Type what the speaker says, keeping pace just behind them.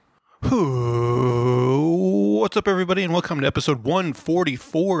What's up, everybody, and welcome to episode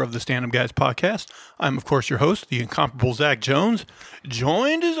 144 of the Stand Up Guys podcast. I'm, of course, your host, the incomparable Zach Jones,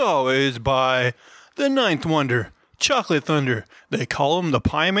 joined, as always, by the ninth wonder, Chocolate Thunder. They call him the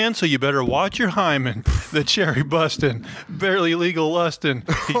Pie Man, so you better watch your hymen. The cherry bustin', barely legal lustin'.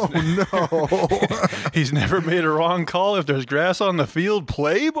 He's never made a wrong call. If there's grass on the field,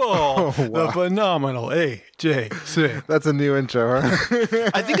 play ball. Oh, wow. The phenomenal AJC. That's a new intro, huh?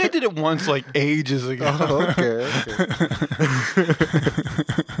 I think I did it once, like, ages ago. Oh, okay.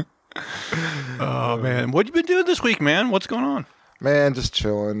 Oh, man. What you been doing this week, man? What's going on? Man, just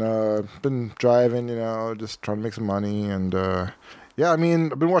chilling. Been driving, just trying to make some money. And, I've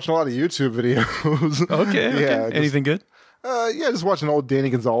been watching a lot of YouTube videos. Okay. Yeah. Anything good? Just watching old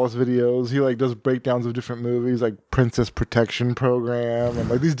Danny Gonzalez videos. He, does breakdowns of different movies, like Princess Protection Program and,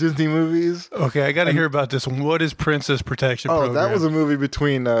 these Disney movies. Okay, I got to hear about this one. What is Princess Protection Program? Oh, that was a movie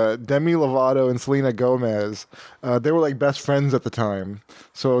between Demi Lovato and Selena Gomez. They were, best friends at the time.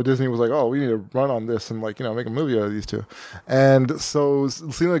 So Disney was like, oh, we need to run on this and, make a movie out of these two. And so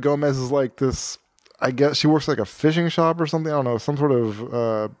Selena Gomez is this... I guess she works a fishing shop or something. I don't know, some sort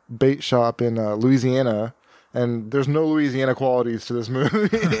of bait shop in Louisiana. And there's no Louisiana qualities to this movie.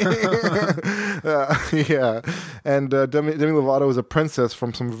 Yeah. And Demi Lovato is a princess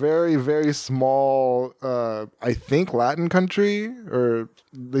from some very, very small, I think, Latin country. Or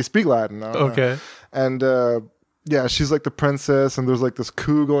they speak Latin. I don't know. And she's the princess. And there's this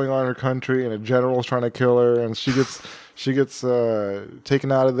coup going on in her country. And a general's trying to kill her. And she gets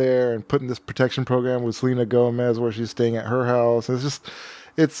taken out of there and put in this protection program with Selena Gomez where she's staying at her house.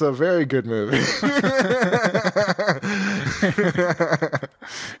 It's a very good movie.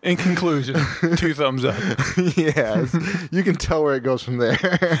 In conclusion, 2 thumbs up. Yes. You can tell where it goes from there.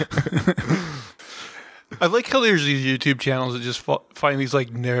 I like how there's these YouTube channels that just find these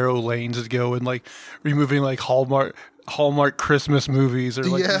narrow lanes that go and removing Hallmark Christmas movies or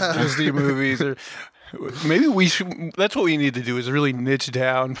these Disney movies or... Maybe we should. That's what we need to do: is really niche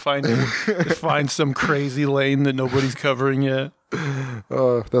down, find some crazy lane that nobody's covering yet.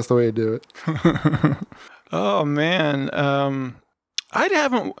 Oh, that's the way to do it. Oh man, I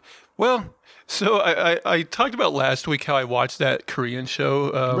haven't. Well, so I talked about last week how I watched that Korean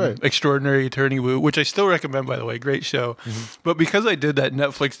show, right. Extraordinary Attorney Woo, which I still recommend, by the way. Great show. Mm-hmm. But because I did that,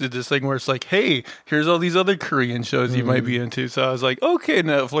 Netflix did this thing where it's hey, here's all these other Korean shows you might be into. So I was like, okay,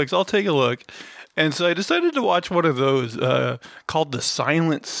 Netflix, I'll take a look. And so I decided to watch one of those called The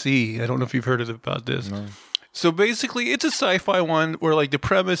Silent Sea. I don't know if you've heard about this. No. So basically, it's a sci-fi one where the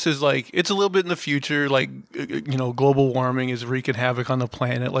premise is it's a little bit in the future, global warming is wreaking havoc on the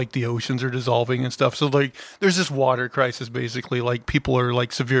planet, the oceans are dissolving and stuff. So there's this water crisis basically, people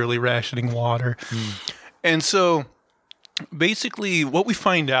are severely rationing water. And so basically what we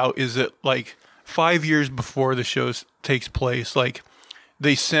find out is that 5 years before the show takes place,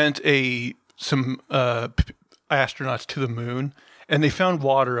 they sent some astronauts to the moon, and they found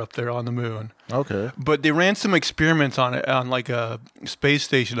water up there on the moon. Okay. But they ran some experiments on it on a space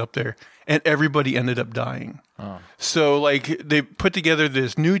station up there, and everybody ended up dying. Oh. So they put together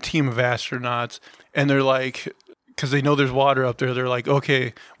this new team of astronauts, and they're because they know there's water up there, they're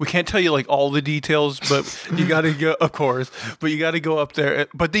okay, we can't tell you all the details, but you got to go, of course, but you got to go up there.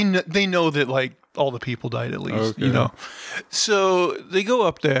 But they know that all the people died at least, So they go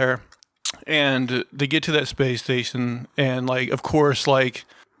up there. And they get to that space station, and of course,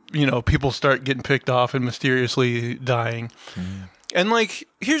 people start getting picked off and mysteriously dying. Mm. And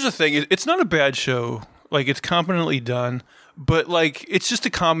here's the thing: it's not a bad show. It's competently done, but it's just a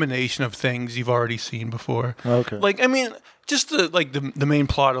combination of things you've already seen before. Okay. Just the main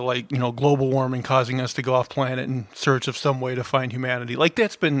plot of global warming causing us to go off planet in search of some way to find humanity.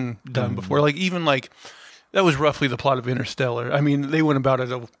 That's been done before. Even that was roughly the plot of Interstellar. I mean, they went about it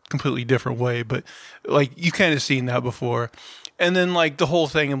a completely different way, but you kind of seen that before. And then the whole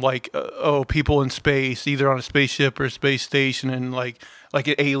thing of people in space, either on a spaceship or a space station, and an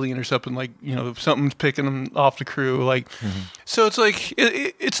alien or something, something's picking them off the crew. So it's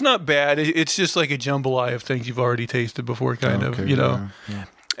it's not bad. It's just a jambalaya of things you've already tasted before, kind of, Yeah.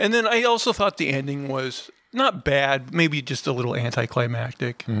 And then I also thought the ending was not bad, maybe just a little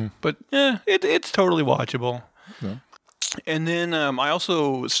anticlimactic, but it's totally watchable. Yeah. And then I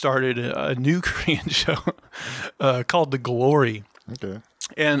also started a new Korean show called The Glory. Okay.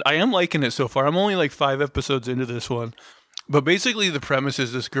 And I am liking it so far. I'm only 5 episodes into this one. But basically the premise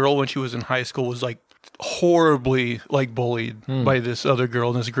is this girl, when she was in high school, was horribly like bullied by this other girl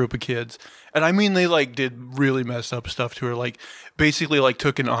and this group of kids. And I mean, they like did really messed up stuff to her. Like basically like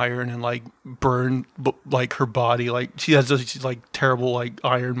took an iron and like burned like her body. Like she has this like terrible like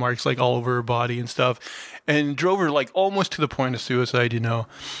iron marks like all over her body and stuff, and drove her like almost to the point of suicide, you know.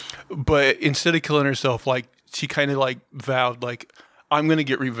 But instead of killing herself, like she kind of like vowed like, I'm going to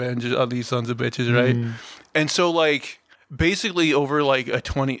get revenge on these sons of bitches. Right. And so like basically over like a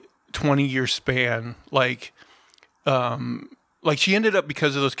 20-year span, like she ended up,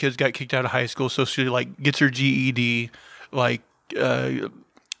 because of those kids got kicked out of high school, so she like gets her GED. Like I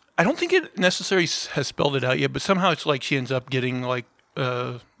don't think it necessarily has spelled it out yet, but somehow it's like she ends up getting like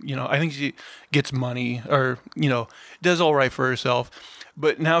you know, I think she gets money, or you know, does all right for herself.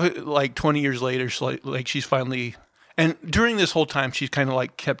 But now like 20 years later, she's finally. And during this whole time, she's kind of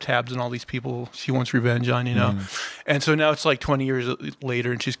like kept tabs on all these people she wants revenge on, you know? And so now it's like 20 years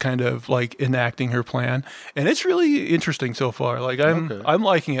later, and she's kind of like enacting her plan. And it's really interesting so far. Like I'm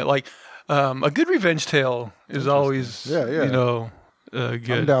liking it. Like a good revenge tale is always, you know,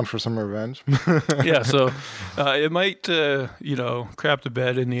 good. I'm down for some revenge. Yeah, so it might, you know, crap the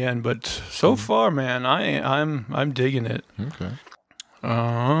bed in the end. But so far, man, I'm digging it. Okay.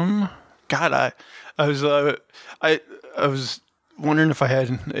 God, I was wondering if I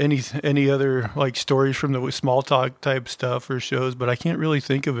had any other like stories from the small talk type stuff or shows, but I can't really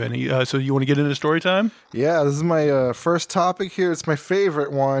think of any. So you want to get into story time? Yeah, this is my first topic here. It's my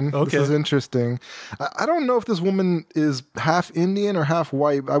favorite one. Okay. This is interesting. I don't know if this woman is half Indian or half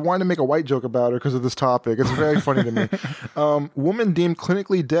white. I wanted to make a white joke about her because of this topic. It's very funny to me. Woman deemed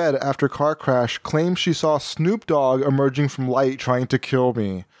clinically dead after car crash claims she saw Snoop Dogg emerging from light trying to kill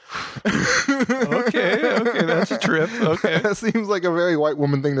me. Okay, that's a trip. Okay. That seems like a very white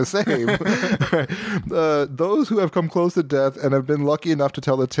woman thing to say. Those who have come close to death and have been lucky enough to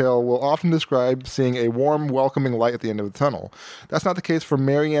tell the tale will often describe seeing a warm, welcoming light at the end of the tunnel. That's not the case for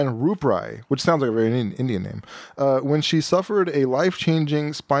Marianne Ruprai, which sounds like a very Indian name, when she suffered a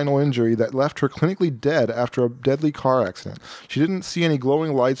life-changing spinal injury that left her clinically dead after a deadly car accident. She didn't see any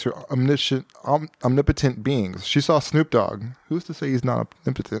glowing lights or omnipotent beings. She saw Snoop Dogg. Who's to say he's not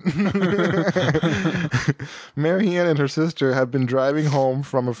omnipotent? Marianne and her sister had been driving home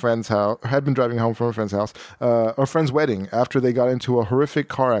from a friend's house, or friend's wedding, after they got into a horrific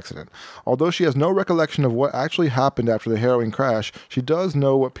car accident. Although she has no recollection of what actually happened after the harrowing crash, she does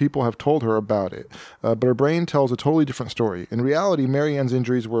know what people have told her about it. But her brain tells a totally different story. In reality, Marianne's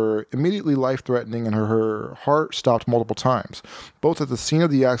injuries were immediately life-threatening, and her heart stopped multiple times, both at the scene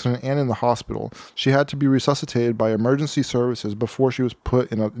of the accident and in the hospital. She had to be resuscitated by emergency services before she was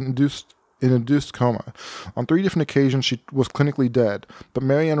put in an induced coma. On 3 different occasions, she was clinically dead, but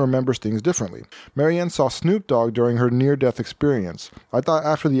Marianne remembers things differently. Marianne saw Snoop Dogg during her near-death experience. I thought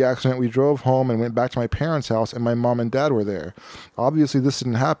after the accident we drove home and went back to my parents' house and my mom and dad were there. Obviously, this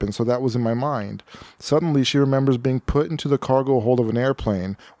didn't happen, so that was in my mind. Suddenly, she remembers being put into the cargo hold of an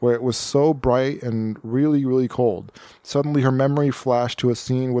airplane where it was so bright and really, really cold. Suddenly, her memory flashed to a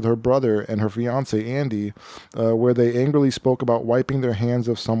scene with her brother and her fiancé, Andy, where they angrily spoke about wiping their hands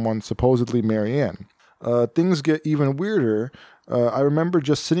of someone supposedly Marianne. Things get even weirder. I remember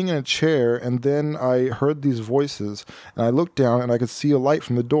just sitting in a chair, and then I heard these voices, and I looked down and I could see a light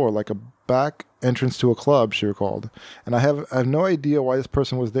from the door, like a back entrance to a club, she recalled. And I have no idea why this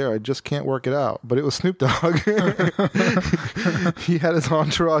person was there. I just can't work it out. But it was Snoop Dogg. He had his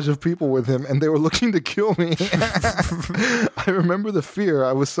entourage of people with him, and they were looking to kill me. I remember the fear.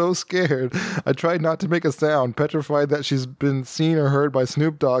 I was so scared. I tried not to make a sound, petrified that she's been seen or heard by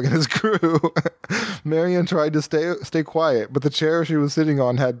Snoop Dogg and his crew. Marianne tried to stay quiet, but the chair she was sitting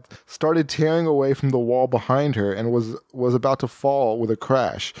on had started tearing away from the wall behind her and was about to fall with a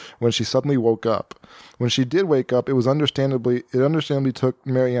crash when she suddenly woke up. When she did wake up, it understandably took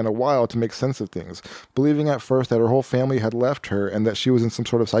Marianne a while to make sense of things, believing at first that her whole family had left her and that she was in some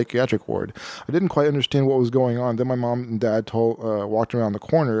sort of psychiatric ward. I didn't quite understand what was going on. Then my mom and dad walked around the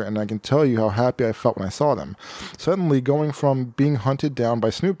corner, and I can tell you how happy I felt when I saw them. Suddenly, going from being hunted down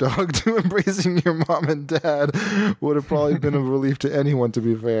by Snoop Dogg to embracing your mom and dad would have probably been a relief to anyone, to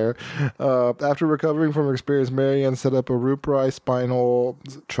be fair. After recovering from her experience, Marianne set up a Ruprai Spinal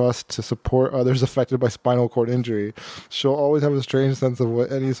Trust to support others affected by spinal cord injury. She'll always have a strange sense of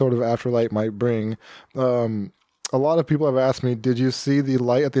what any sort of afterlife might bring. A lot of people have asked me, did you see the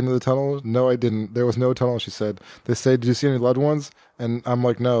light at the end of the tunnel? No, I didn't. There was no tunnel, she said. They say, did you see any loved ones? And I'm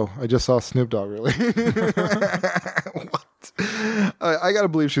like, no, I just saw Snoop Dogg, really. What? I gotta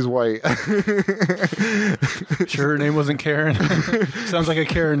believe she's white. Sure, her name wasn't Karen. Sounds like a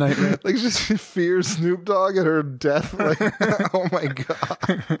Karen nightmare. Like she fears Snoop Dogg at her death. Like, oh my god!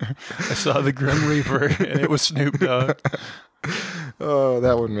 I saw the Grim Reaper, and it was Snoop Dogg. Oh,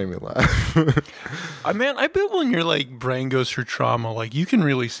 that one made me laugh. I bet when your like brain goes through trauma, like you can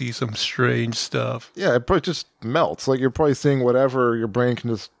really see some strange stuff. Yeah, it probably just melts. Like you're probably seeing whatever your brain can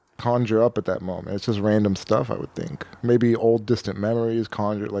just conjure up at that moment. It's just random stuff, I would think. Maybe old distant memories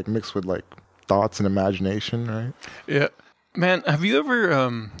conjured, like mixed with like thoughts and imagination, right? Yeah. Man, have you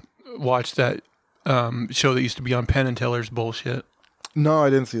ever watched that show that used to be on Penn and Teller's Bullshit? No, I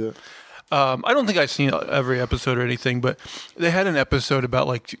didn't see that. I don't think I've seen every episode or anything, but they had an episode about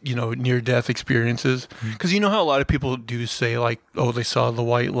like, near-death experiences. Because you know how a lot of people do say like, oh, they saw the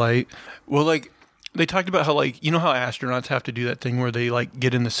white light? Well, like, they talked about how, like, how astronauts have to do that thing where they, like,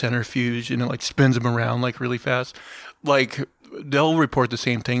 get in the centrifuge and it, like, spins them around, like, really fast. Like, they'll report the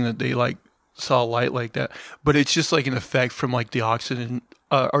same thing that they, like, saw light like that. But it's just, like, an effect from, like, the oxygen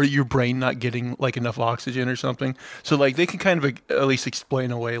or your brain not getting, like, enough oxygen or something. So, like, they can kind of at least explain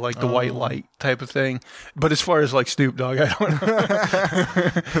away, like, the white light type of thing. But as far as, like, Snoop Dogg, I don't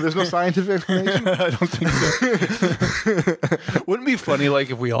know. There's no scientific explanation? I don't think so. Wouldn't it be funny,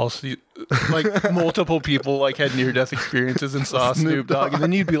 like, if we all see, like, multiple people, like, had near-death experiences and saw Snoop Dogg, and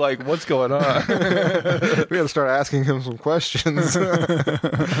then you'd be like, what's going on? We got to start asking him some questions.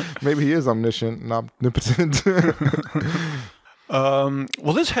 Maybe he is omniscient, not omnipotent.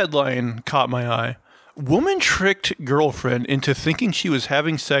 Well, this headline caught my eye. Woman tricked girlfriend into thinking she was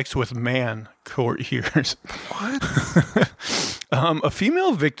having sex with man, court hears. What? A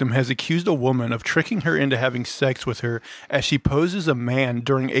female victim has accused a woman of tricking her into having sex with her as she poses a man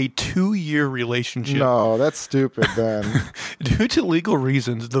during a 2-year relationship. No, that's stupid then. Due to legal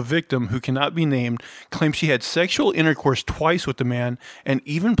reasons, the victim, who cannot be named, claims she had sexual intercourse twice with the man and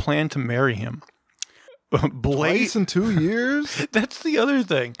even planned to marry him. Twice in 2 years? That's the other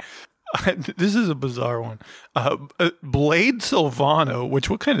thing. This is a bizarre one. Blade Silvano, what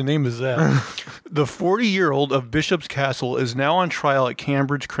kind of name is that? The 40-year-old of Bishop's Castle is now on trial at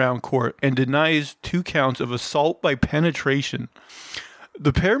Cambridge Crown Court and denies 2 counts of assault by penetration.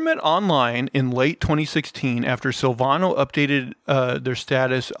 The pair met online in late 2016 after Silvano updated their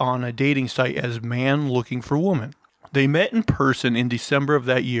status on a dating site as man looking for woman. They met in person in December of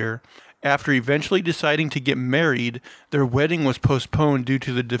that year. After eventually deciding to get married, their wedding was postponed due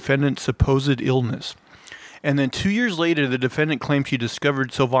to the defendant's supposed illness. And then 2 years later, the defendant claimed she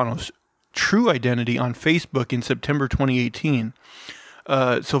discovered Silvano's true identity on Facebook in September 2018.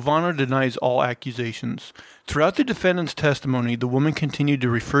 Silvano denies all accusations. Throughout the defendant's testimony, the woman continued to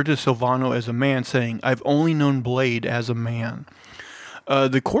refer to Silvano as a man, saying, "I've only known Blade as a man."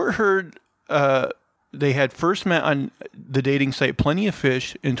 The court heard they had first met on the dating site Plenty of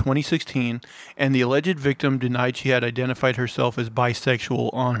Fish in 2016, and the alleged victim denied she had identified herself as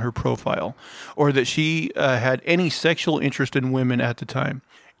bisexual on her profile, or that she had any sexual interest in women at the time.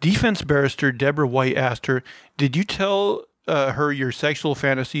 Defense barrister Deborah White asked her, "Did you tell her your sexual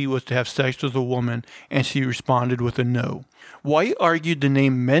fantasy was to have sex with a woman?" And she responded with a no. White argued the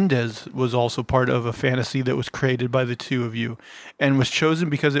name Mendez was also part of a fantasy that was created by the two of you and was chosen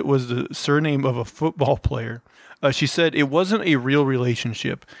because it was the surname of a football player. She said it wasn't a real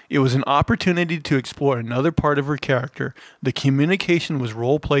relationship. It was an opportunity to explore another part of her character. The communication was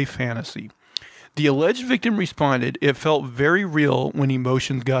role-play fantasy. The alleged victim responded, "It felt very real when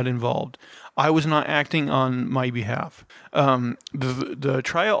emotions got involved. I was not acting on my behalf." The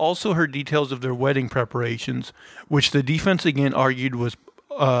trial also heard details of their wedding preparations, which the defense again argued was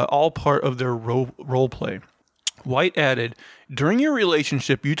all part of their role play. White added, "During your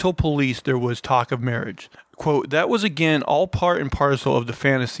relationship, you told police there was talk of marriage. Quote, that was again all part and parcel of the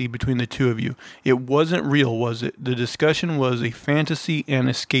fantasy between the two of you. It wasn't real, was it? The discussion was a fantasy and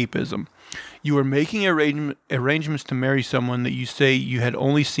escapism. You were making arrangements to marry someone that you say you had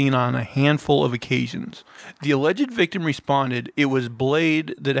only seen on a handful of occasions." The alleged victim responded, "It was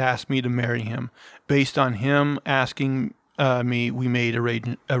Blade that asked me to marry him. Based on him asking me, we made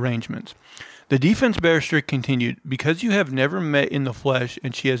arrangements." The defense barrister continued, "Because you have never met in the flesh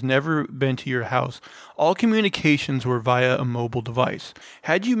and she has never been to your house, all communications were via a mobile device.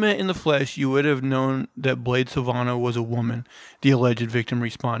 Had you met in the flesh, you would have known that Blade Silvano was a woman," the alleged victim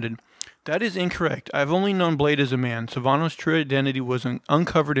responded. "That is incorrect. I've only known Blade as a man. Silvano's true identity was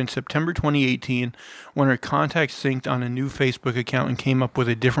uncovered in September 2018 when her contacts synced on a new Facebook account and came up with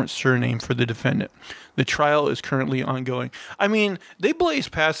a different surname for the defendant. The trial is currently ongoing." I mean, they blaze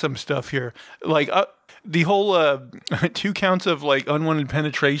past some stuff here. Like the whole 2 counts of like unwanted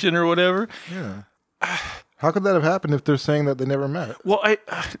penetration or whatever. Yeah. How could that have happened if they're saying that they never met? Well,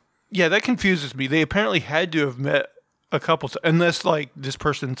 yeah, that confuses me. They apparently had to have met a couple times, unless like this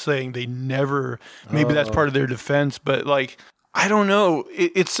person's saying they never. Maybe that's part of their defense, but like I don't know.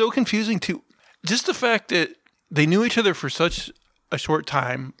 It's so confusing to just the fact that they knew each other for such a short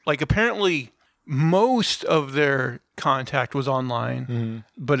time. Like apparently most of their contact was online,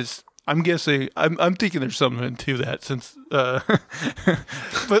 but I'm guessing I'm thinking there's something to that since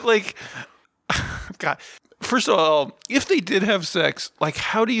but like God, first of all, if they did have sex, like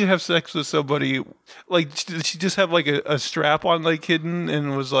how do you have sex with somebody? Like did she just have like a strap on like hidden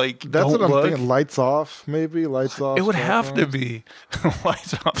and was like that's don't what I'm look? thinking. Lights off, maybe lights off. It would have to be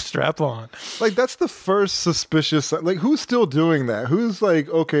lights off, strap on. Like that's the first suspicious. Like who's still doing that? Who's like,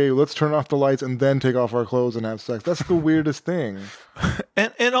 okay, let's turn off the lights and then take off our clothes and have sex? That's the weirdest thing.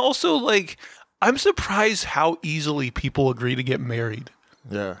 And also like I'm surprised how easily people agree to get married.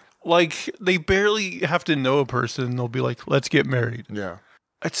 Yeah. Like they barely have to know a person. They'll be like, let's get married. Yeah.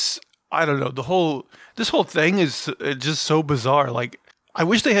 I don't know. This whole thing is just so bizarre. Like, I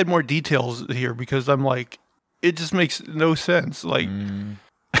wish they had more details here because I'm like, it just makes no sense. Like,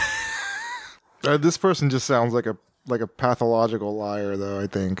 this person just sounds like a pathological liar, though. I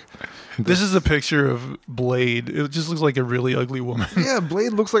think this is a picture of Blade. It just looks like a really ugly woman. Yeah,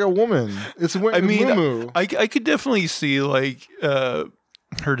 Blade looks like a woman. I could definitely see like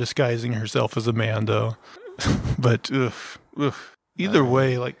her disguising herself as a man, though. But either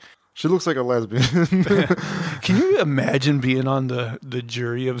way, like. She looks like a lesbian. Can you imagine being on the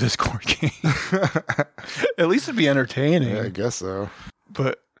jury of this court case? At least it'd be entertaining. Yeah, I guess so.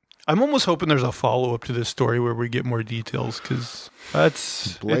 But I'm almost hoping there's a follow-up to this story where we get more details, because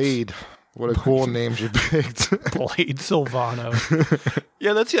that's... Blade. What a cool name she picked. Blade Silvano.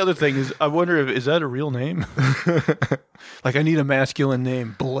 Yeah, that's the other thing, is I wonder is that a real name? Like, I need a masculine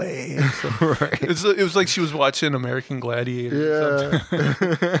name. Blade. Right. It was like she was watching American Gladiator.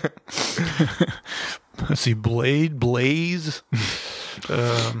 Yeah. Let's see, Blade, Blaze.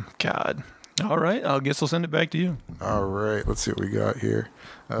 God. All right, I guess I'll send it back to you. All right, let's see what we got here.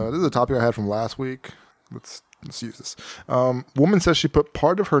 This is a topic I had from last week. Let's use this. Woman says she put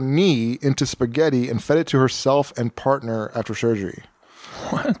part of her knee into spaghetti and fed it to herself and partner after surgery.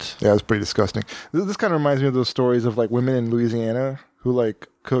 What? Yeah, it's pretty disgusting. This kind of reminds me of those stories of like women in Louisiana who like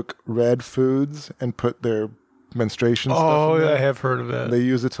cook red foods and put their menstruation stuff in. Oh, yeah, I have heard of that. They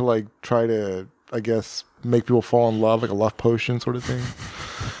use it to like try to, I guess, make people fall in love, like a love potion sort of thing.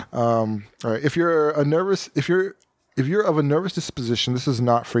 All right. If you're of a nervous disposition, this is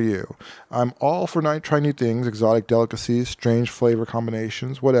not for you. I'm all for trying new things, exotic delicacies, strange flavor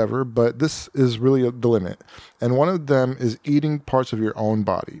combinations, whatever, but this is really the limit. And one of them is eating parts of your own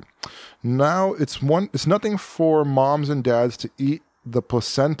body. Now, it's nothing for moms and dads to eat the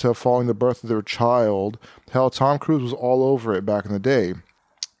placenta following the birth of their child. Hell, Tom Cruise was all over it back in the day.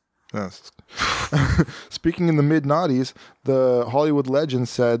 Yes. Speaking in the mid-noughties, the Hollywood legend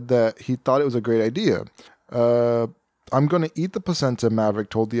said that he thought it was a great idea. I'm going to eat the placenta, Maverick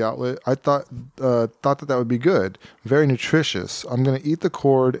told the outlet. I thought that would be good. Very nutritious. I'm going to eat the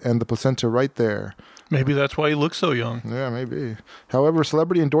cord and the placenta right there. Maybe that's why he looks so young. Yeah, maybe. However,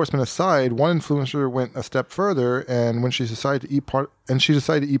 celebrity endorsement aside, one influencer went a step further, and when she decided to eat part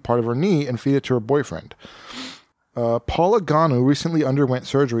of her knee and feed it to her boyfriend. Paula Ganu recently underwent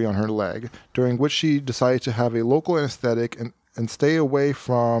surgery on her leg, during which she decided to have a local anesthetic and stay awake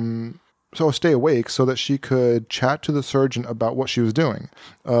so that she could chat to the surgeon about what she was doing.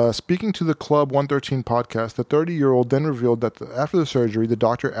 Speaking to the Club 113 podcast, the 30-year-old then revealed that after the surgery, the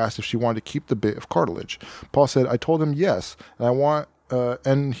doctor asked if she wanted to keep the bit of cartilage. Paul said, I told him yes,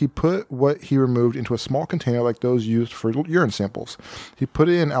 and he put what he removed into a small container like those used for urine samples. He put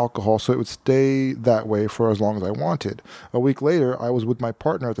it in alcohol so it would stay that way for as long as I wanted. A week later, I was with my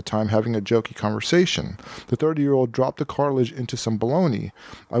partner at the time having a jokey conversation. The 30-year-old dropped the cartilage into some bologna.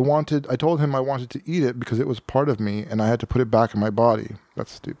 I told him I wanted to eat it because it was part of me and I had to put it back in my body.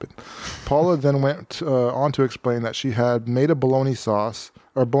 That's stupid. Paula then went on to explain that she had made a bologna sauce,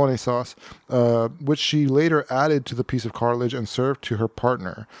 which she later added to the piece of cartilage and served to her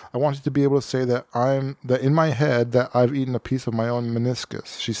partner. I wanted to be able to say that in my head that I've eaten a piece of my own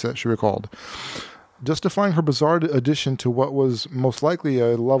meniscus, she recalled. Justifying her bizarre addition to what was most likely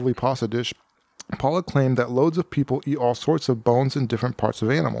a lovely pasta dish, Paula claimed that loads of people eat all sorts of bones and different parts of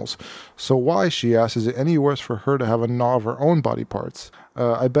animals. So why, she asked, is it any worse for her to have a gnaw of her own body parts?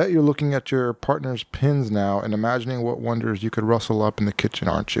 I bet you're looking at your partner's pins now and imagining what wonders you could rustle up in the kitchen,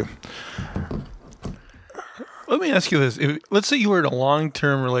 aren't you? Let me ask you this. Let's say you were in a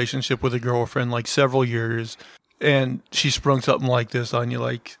long-term relationship with a girlfriend, like several years, and she sprung something like this on you,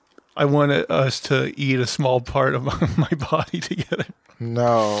 like, I want us to eat a small part of my body together.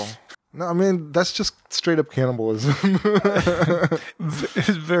 No, I mean, that's just straight up cannibalism. It's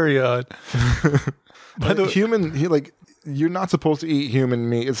very odd. But you're not supposed to eat human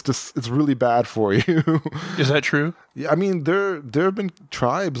meat. It's really bad for you. Is that true? Yeah, I mean, there have been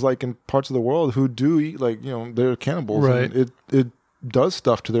tribes like in parts of the world who do eat, like, they're cannibals. Right. And it does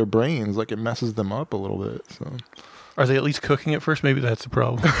stuff to their brains, like it messes them up a little bit. So, are they at least cooking it first? Maybe that's the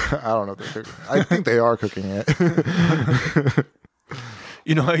problem. I don't know if they're cooking. I think they are cooking it.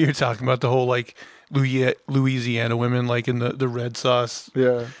 You know how you're talking about the whole like Louisiana women like in the red sauce?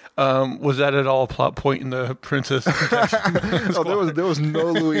 Yeah. Was that at all a plot point in the Princess Protection? There was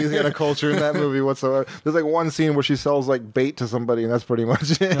no Louisiana culture in that movie whatsoever. There's like one scene where she sells like bait to somebody, and that's pretty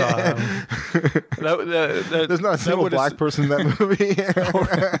much it. There's not a single black person in that movie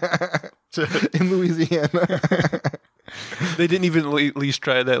in Louisiana. They didn't even at least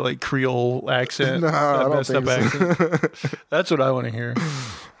try that like Creole accent. No, I don't think so. Accent. That's what I want to hear.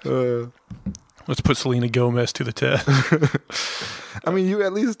 Let's put Selena Gomez to the test. I mean, you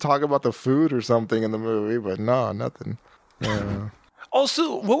at least talk about the food or something in the movie, but no, nothing.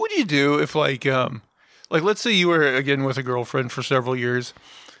 Also, what would you do if like let's say you were again with a girlfriend for several years,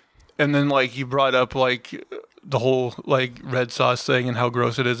 and then like you brought up like the whole like red sauce thing and how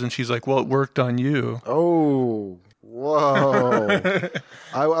gross it is, and she's like, "Well, it worked on you." Oh. Whoa.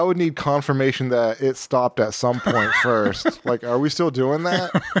 I would need confirmation that it stopped at some point first. Like, are we still doing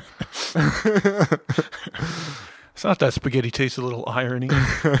that? It's not that spaghetti tastes a little irony.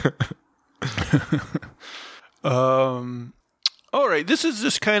 All right. This is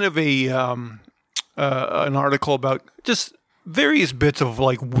just kind of an article about just various bits of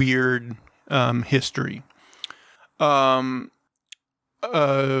like weird history.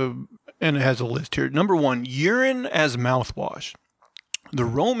 And it has a list here. Number 1, urine as mouthwash. The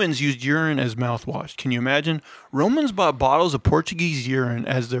Romans used urine as mouthwash. Can you imagine? Romans bought bottles of Portuguese urine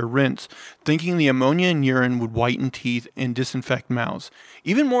as their rinse, thinking the ammonia in urine would whiten teeth and disinfect mouths.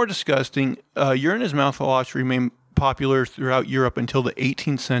 Even more disgusting, urine as mouthwash remained popular throughout Europe until the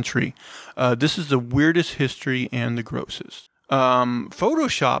 18th century. This is the weirdest history and the grossest.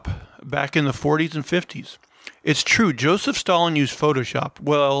 Photoshop back in the 40s and 50s. It's true, Joseph Stalin used Photoshop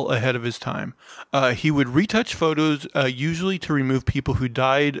well ahead of his time. He would retouch photos, usually to remove people who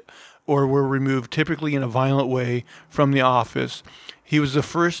died or were removed, typically in a violent way, from the office. He was the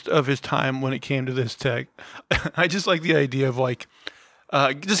first of his time when it came to this tech. I just like the idea of like,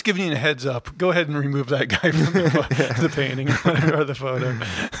 just giving you a heads up. Go ahead and remove that guy from the painting or the photo.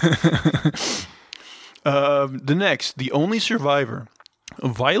 The only survivor.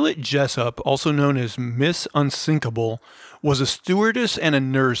 Violet Jessup, also known as Miss Unsinkable, was a stewardess and a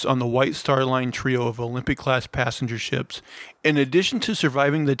nurse on the White Star Line trio of Olympic-class passenger ships. In addition to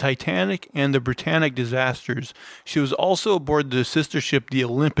surviving the Titanic and the Britannic disasters, she was also aboard the sister ship the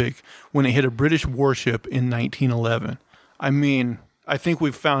Olympic when it hit a British warship in 1911. I mean, I think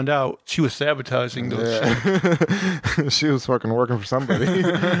we've found out she was sabotaging those ships. She was fucking working for somebody.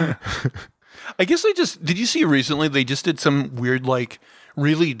 I guess did you see recently they just did some weird, like,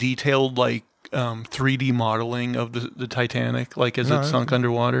 really detailed, like, 3D modeling of the Titanic, like, as it sunk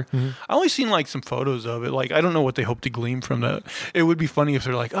underwater? Mm-hmm. I only seen, like, some photos of it. Like, I don't know what they hope to glean from that. It would be funny if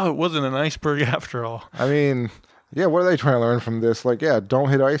they're like, oh, it wasn't an iceberg after all. I mean, yeah, what are they trying to learn from this? Like, yeah, don't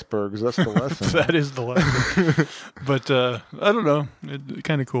hit icebergs. That's the lesson. That is the lesson. But, I don't know.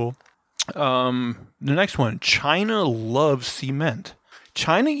 Kind of cool. The next one, China loves cement.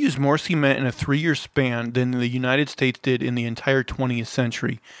 China used more cement in a 3-year span than the United States did in the entire 20th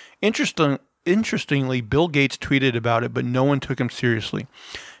century. Interestingly, Bill Gates tweeted about it, but no one took him seriously.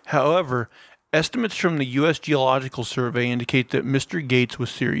 However, estimates from the U.S. Geological Survey indicate that Mr. Gates was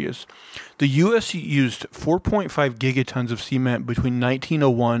serious. The U.S. used 4.5 gigatons of cement between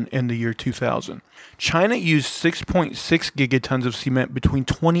 1901 and the year 2000. China used 6.6 gigatons of cement between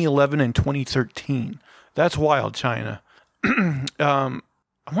 2011 and 2013. That's wild, China. I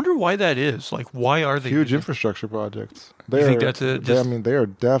wonder why that is. Like, why are they huge infrastructure projects? You think that's it? I mean, they are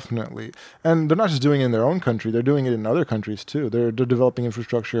definitely, and they're not just doing it in their own country; they're doing it in other countries too. They're developing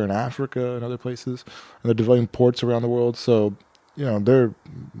infrastructure in Africa and other places, and they're developing ports around the world. So, they're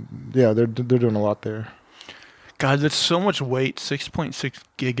doing a lot there. God, that's so much weight, 6.6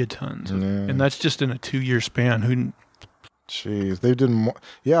 gigatons, and that's just in a 2-year span. Jeez, they did more.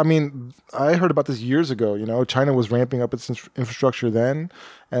 Yeah, I mean, I heard about this years ago. China was ramping up its infrastructure then,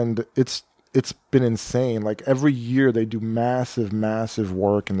 and it's been insane. Like every year, they do massive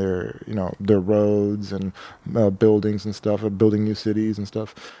work in their roads and buildings and stuff, building new cities and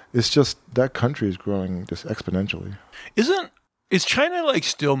stuff. It's just that country is growing just exponentially. Isn't Is China like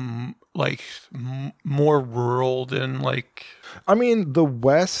still more rural than like? I mean, the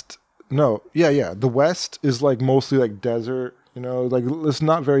West. No, yeah. The West is like mostly like desert. Like it's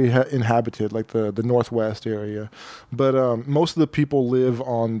not very inhabited, like the Northwest area. But most of the people live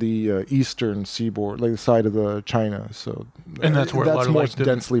on the eastern seaboard, like the side of the China. So and that's where a lot of more like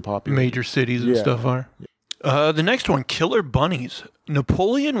densely populated major cities and stuff are. The next one, killer bunnies.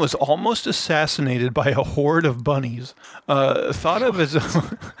 Napoleon was almost assassinated by a horde of bunnies. Thought of as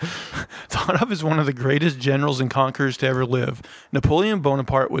one of the greatest generals and conquerors to ever live, Napoleon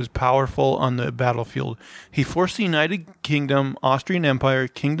Bonaparte was powerful on the battlefield. He forced the United Kingdom, Austrian Empire,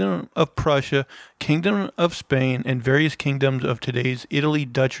 Kingdom of Prussia, Kingdom of Spain, and various kingdoms of today's Italy,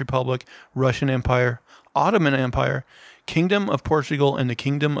 Dutch Republic, Russian Empire, Ottoman Empire, Kingdom of Portugal, and the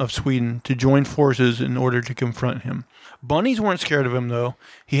Kingdom of Sweden to join forces in order to confront him. Bunnies weren't scared of him, though.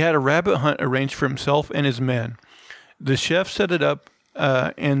 He had a rabbit hunt arranged for himself and his men. The chef set it up,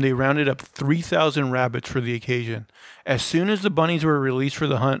 and they rounded up 3,000 rabbits for the occasion. As soon as the bunnies were released for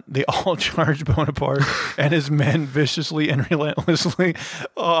the hunt, they all charged Bonaparte and his men viciously and relentlessly.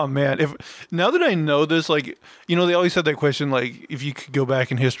 Oh, man. Now that I know this, like, they always had that question, like, if you could go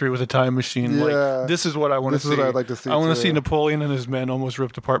back in history with a time machine, like, this is what I want to see. This is what I'd like to see, I want to see Napoleon and his men almost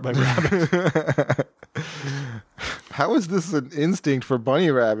ripped apart by rabbits. How is this an instinct for bunny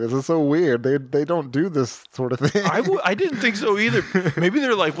rabbits? It's so weird. They don't do this sort of thing. I didn't think so either. Maybe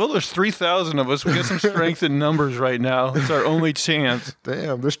they're like, well, there's 3,000 of us. We got some strength in numbers right now. It's our only chance.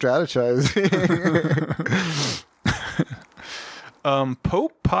 Damn, they're strategizing.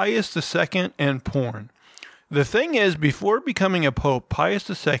 Pope Pius II and porn. The thing is, before becoming a pope, Pius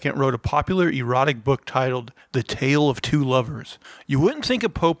II wrote a popular erotic book titled The Tale of Two Lovers. You wouldn't think a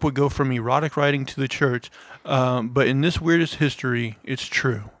pope would go from erotic writing to the church, but in this weirdest history, it's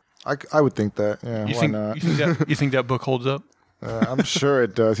true. I would think that. Yeah, why not? You think that book holds up? I'm sure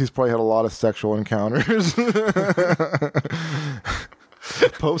it does. He's probably had a lot of sexual encounters.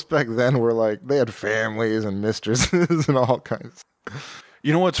 Popes back then were like, they had families and mistresses and all kinds.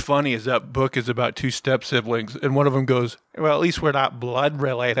 You know what's funny is that book is about two step siblings, and one of them goes, well, at least we're not blood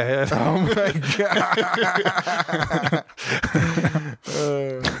related. Oh my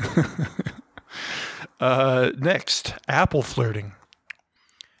God. Next, apple flirting.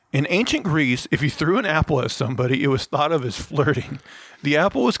 In ancient Greece, if you threw an apple at somebody, it was thought of as flirting. The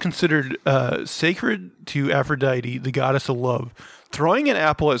apple was considered sacred to Aphrodite, the goddess of love. Throwing an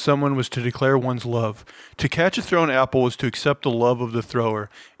apple at someone was to declare one's love. To catch a thrown apple was to accept the love of the thrower.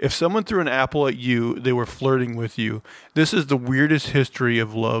 If someone threw an apple at you, they were flirting with you. This is the weirdest history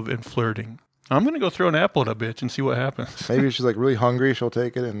of love and flirting. I'm going to go throw an apple at a bitch and see what happens. Maybe she's like really hungry, she'll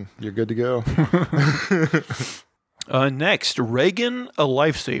take it, and you're good to go. Next, Reagan, a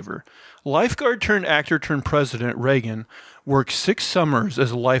lifesaver. Lifeguard turned actor turned president Reagan worked 6 summers as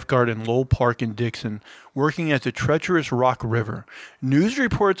a lifeguard in Lowell Park in Dixon, working at the treacherous Rock River. News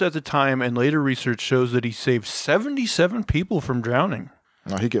reports at the time and later research shows that he saved 77 people from drowning.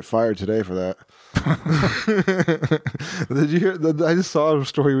 Oh, he'd get fired today for that. Did you hear? I just saw a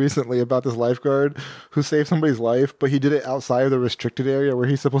story recently about this lifeguard who saved somebody's life, but he did it outside of the restricted area where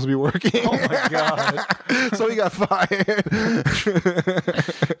he's supposed to be working. Oh my God. So he got fired.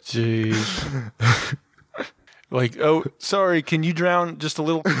 Jeez. Like, oh, sorry, can you drown just a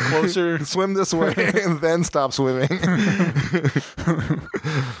little closer? Swim this way and then stop swimming.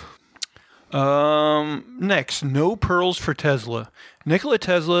 Next, no pearls for Tesla. Nikola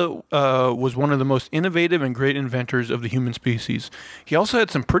Tesla was one of the most innovative and great inventors of the human species. He also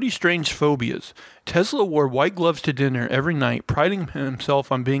had some pretty strange phobias. Tesla wore white gloves to dinner every night, priding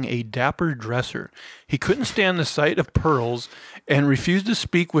himself on being a dapper dresser. He couldn't stand the sight of pearls and refused to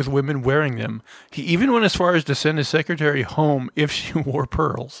speak with women wearing them. He even went as far as to send his secretary home if she wore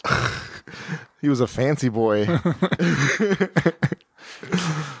pearls. He was a fancy boy.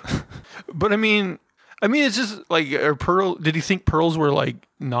 But I mean, it's just like, did he think pearls were like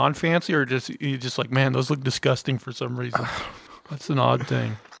non-fancy, or just like, man, those look disgusting for some reason? That's an odd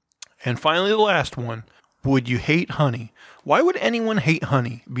thing. And finally, the last one. Would you hate honey? Why would anyone hate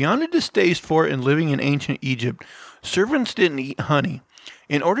honey? Beyond a distaste for it and living in ancient Egypt, servants didn't eat honey.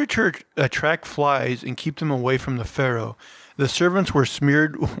 In order to attract flies and keep them away from the pharaoh, the servants were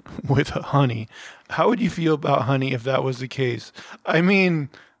smeared with honey. How would you feel about honey if that was the case? I mean,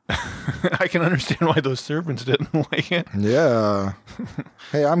 I can understand why those servants didn't like it. Yeah.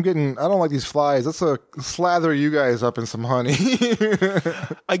 Hey, I don't like these flies. Let's slather you guys up in some honey.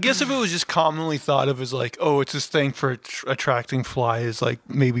 I guess if it was just commonly thought of as like, oh, it's this thing for attracting flies, like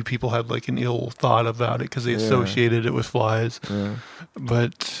maybe people had like an ill thought about it because they associated it with flies. Yeah.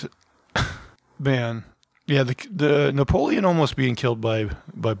 But, man, Yeah, the Napoleon almost being killed by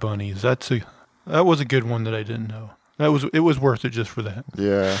bunnies. That was a good one that I didn't know. It was worth it just for that.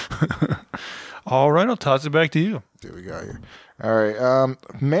 Yeah. All right, I'll toss it back to you. See what we got here. All right.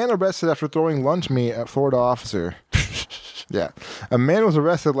 Man arrested after throwing lunch meat at Florida officer. Yeah. A man was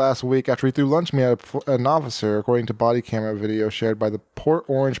arrested last week after he threw lunch meat at an officer, according to body camera video shared by the Port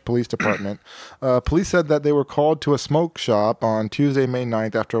Orange Police Department. Police said that they were called to a smoke shop on Tuesday, May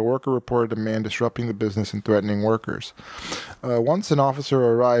 9th, after a worker reported a man disrupting the business and threatening workers. Once an officer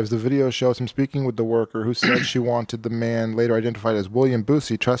arrives, the video shows him speaking with the worker, who said she wanted the man, later identified as William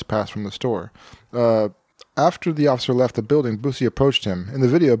Boosie, trespass from the store. After the officer left the building, Boosie approached him. In the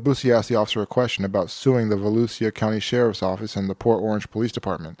video, Boosie asked the officer a question about suing the Volusia County Sheriff's Office and the Port Orange Police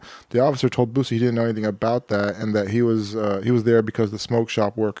Department. The officer told Boosie he didn't know anything about that and that he was there because the smoke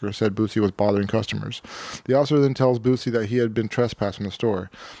shop worker said Boosie was bothering customers. The officer then tells Boosie that he had been trespassed from the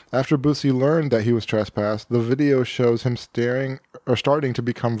store. After Boosie learned that he was trespassed, the video shows him starting to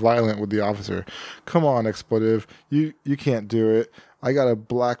become violent with the officer. Come on, expletive. You can't do it. I got a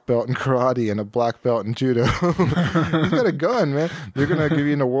black belt in karate and a black belt in judo. He's got a gun, man. You're going to give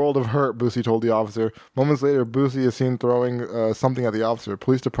you in a world of hurt, Boosie told the officer. Moments later, Boosie is seen throwing something at the officer.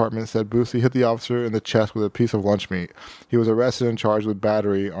 Police department said Boosie hit the officer in the chest with a piece of lunch meat. He was arrested and charged with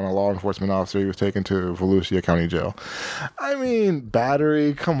battery on a law enforcement officer. He was taken to Volusia County Jail. I mean,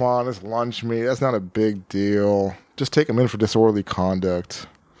 battery, come on, it's lunch meat. That's not a big deal. Just take him in for disorderly conduct.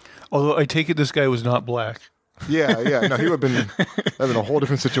 Although I take it this guy was not black. Yeah. No, he would have been a whole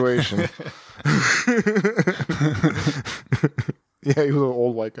different situation. Yeah, he was an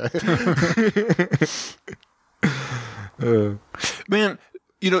old white guy. Man,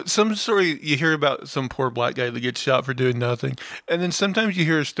 some story you hear about some poor black guy that gets shot for doing nothing. And then sometimes you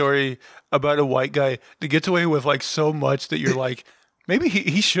hear a story about a white guy that gets away with like so much that you're like, maybe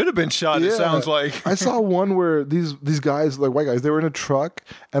he should have been shot, it sounds like. I saw one where these guys, like white guys, they were in a truck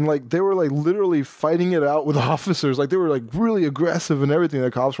and like they were like literally fighting it out with officers. Like they were like really aggressive and everything.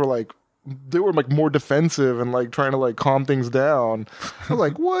 The cops were like, they were like more defensive and like trying to like calm things down. I was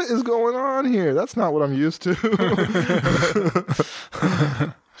like, what is going on here? That's not what I'm used to.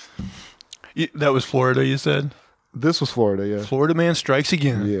 That was Florida, you said? This was Florida, yeah. Florida man strikes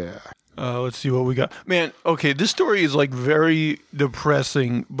again. Yeah. Let's see what we got. Man, okay, this story is like very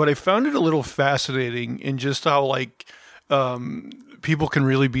depressing, but I found it a little fascinating in just how like people can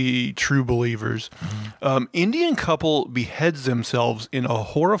really be true believers. Mm-hmm. Indian couple beheads themselves in a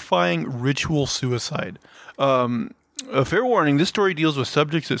horrifying ritual suicide. A fair warning, this story deals with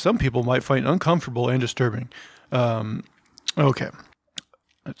subjects that some people might find uncomfortable and disturbing. Okay.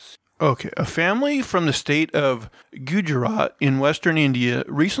 Let's see. Okay, a family from the state of Gujarat in western India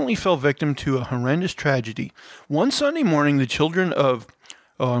recently fell victim to a horrendous tragedy. One Sunday morning, the children of,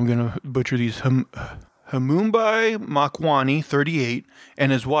 I'm going to butcher these, Hamumbai Makwani, 38,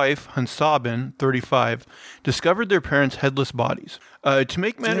 and his wife, Hansaben, 35, discovered their parents' headless bodies. To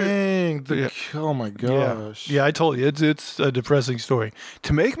make matters... Oh my gosh. Yeah, I told you, it's a depressing story.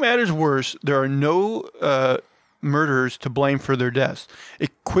 To make matters worse, there are no... murderers to blame for their deaths. It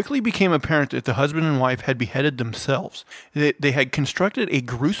quickly became apparent that the husband and wife had beheaded themselves. They had constructed a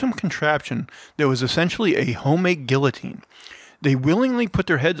gruesome contraption that was essentially a homemade guillotine. They willingly put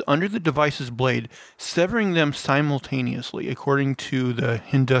their heads under the device's blade, severing them simultaneously, according to the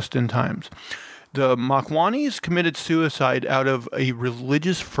Hindustan Times. The Makwanis committed suicide out of a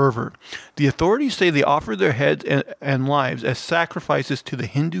religious fervor. The authorities say they offered their heads and lives as sacrifices to the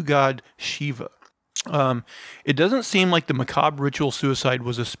Hindu god Shiva. It doesn't seem like the macabre ritual suicide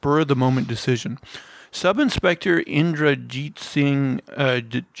was a spur-of-the-moment decision. Sub-Inspector Indrajit Singh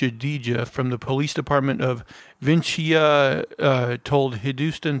Jadeja from the police department of Vinchia told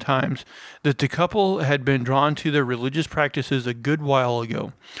Hindustan Times that the couple had been drawn to their religious practices a good while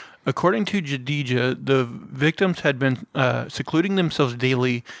ago. According to Jadeja, the victims had been secluding themselves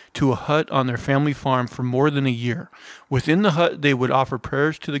daily to a hut on their family farm for more than a year. Within the hut, they would offer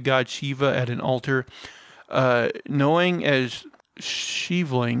prayers to the god Shiva at an altar, knowing as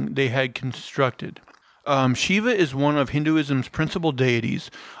Shivling they had constructed. Shiva is one of Hinduism's principal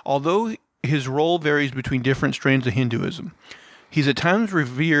deities, although his role varies between different strains of Hinduism. He's at times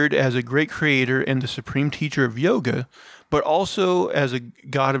revered as a great creator and the supreme teacher of yoga, but also as a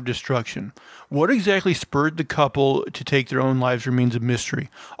god of destruction. What exactly spurred the couple to take their own lives remains a mystery.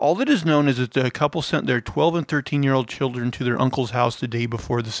 All that is known is that the couple sent their 12 and 13-year-old children to their uncle's house the day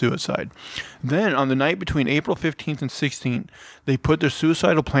before the suicide. Then, on the night between April 15th and 16th, they put their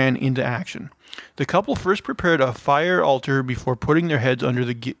suicidal plan into action. The couple first prepared a fire altar before putting their heads under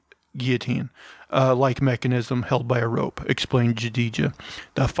the guillotine-like mechanism held by a rope, explained Jadeja.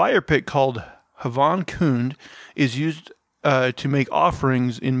 The fire pit called Havan Kund, is used to make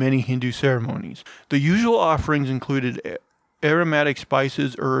offerings in many Hindu ceremonies. The usual offerings included aromatic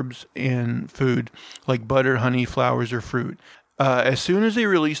spices, herbs, and food like butter, honey, flowers, or fruit. As soon as they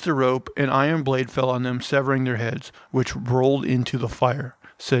released the rope, an iron blade fell on them, severing their heads, which rolled into the fire,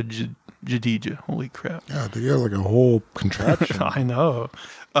 said Jadija. Holy crap. Yeah, they got like a whole contraption. I know.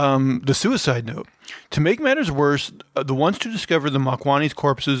 The suicide note. To make matters worse, the ones to discover the Makwanis'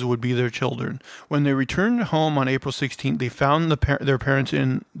 corpses would be their children. When they returned home on April 16th, they found their parents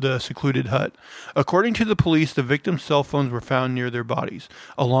in the secluded hut. According to the police, the victims' cell phones were found near their bodies,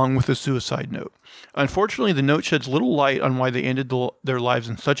 along with a suicide note. Unfortunately, the note sheds little light on why they ended their lives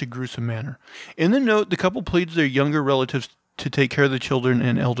in such a gruesome manner. In the note, the couple pleads their younger relatives to take care of the children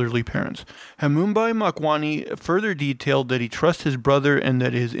and elderly parents. Hamumbai Makwani further detailed that he trusts his brother and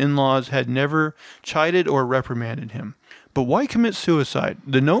that his in-laws had never chided or reprimanded him. But why commit suicide?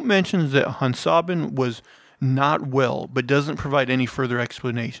 The note mentions that Hansabin was not well, but doesn't provide any further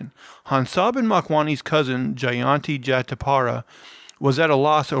explanation. Hansabin Makwani's cousin, Jayanti Jatapara, was at a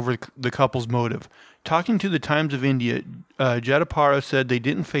loss over the couple's motive. Talking to the Times of India, Jatapara said they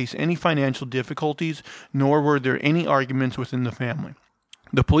didn't face any financial difficulties, nor were there any arguments within the family.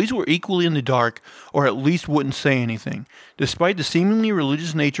 The police were equally in the dark, or at least wouldn't say anything. Despite the seemingly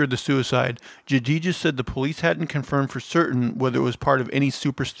religious nature of the suicide, Jadija said the police hadn't confirmed for certain whether it was part of any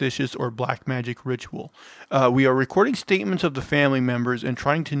superstitious or black magic ritual. We are recording statements of the family members and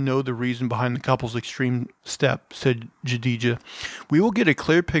trying to know the reason behind the couple's extreme step, said Jadija. We will get a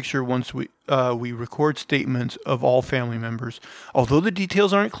clear picture once we record statements of all family members. Although the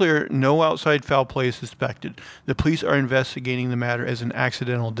details aren't clear, no outside foul play is suspected. The police are investigating the matter as an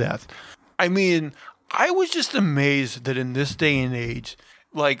accidental death. I mean, I was just amazed that in this day and age,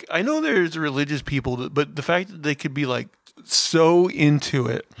 like, I know there's religious people, but the fact that they could be, like, so into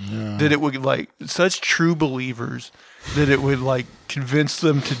it, that it would, like, such true believers, that it would, like, convince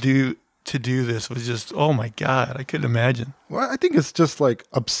them to do this was just, oh my God, I couldn't imagine. Well, I think it's just like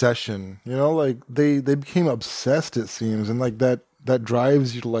obsession, you know, like they became obsessed, it seems, and like that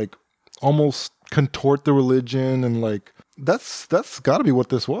drives you to like almost contort the religion, and like that's got to be what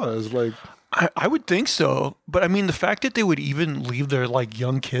this was. Like, I would think so, but I mean the fact that they would even leave their like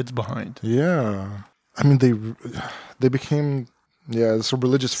young kids behind. Yeah, I mean they became it's a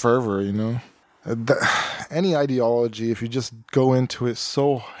religious fervor, you know. Any ideology, if you just go into it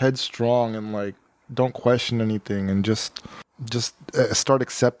so headstrong and like don't question anything and just start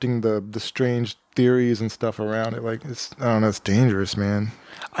accepting the strange theories and stuff around it, like it's dangerous, man.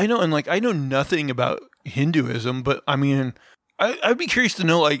 I know, and like I know nothing about Hinduism, but I mean, I'd be curious to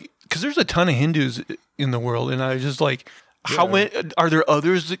know, like, because there's a ton of Hindus in the world, and I was just like, how many are there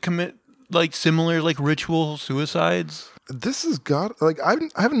others that commit like similar like ritual suicides? This has got, like, I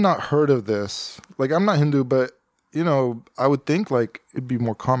have not heard of this. Like, I'm not Hindu, but, you know, I would think, like, it'd be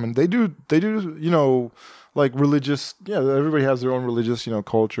more common. They do, you know, like, religious, everybody has their own religious, you know,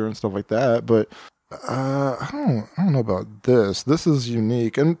 culture and stuff like that, but I don't know about this. This is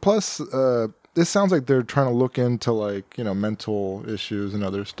unique. And plus, this sounds like they're trying to look into, like, you know, mental issues and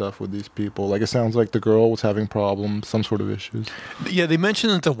other stuff with these people. Like, it sounds like the girl was having problems, some sort of issues. Yeah, they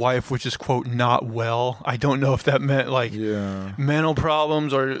mentioned that the wife was just, quote, not well. I don't know if that meant, like, mental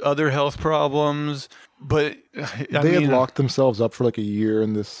problems or other health problems. But, they had locked themselves up for, like, a year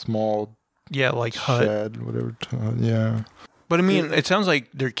in this small like shed, hut. Whatever. But, I mean, it sounds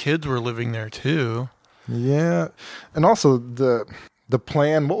like their kids were living there, too. Yeah. And also, the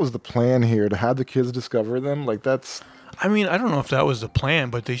plan, what was the plan here? To have the kids discover them? Like, that's... I mean, I don't know if that was the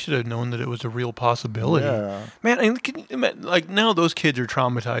plan, but they should have known that it was a real possibility. Yeah. Man, and like, now those kids are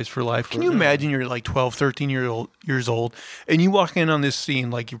traumatized for life. Can you imagine you're like 12, 13 years old, and you walk in on this scene,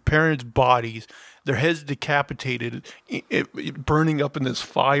 like your parents' bodies, their heads decapitated, burning up in this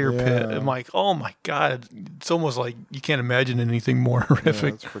fire pit. I'm like, oh my God. It's almost like you can't imagine anything more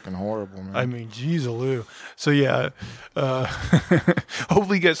horrific. It's freaking horrible, man. I mean, geez, Aloo. So yeah,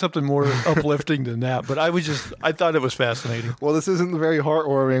 hopefully get something more uplifting than that. But I thought it was fascinating. Well, this isn't very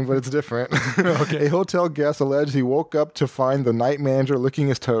heartwarming, but it's different. Okay. A hotel guest alleged he woke up to find the night manager licking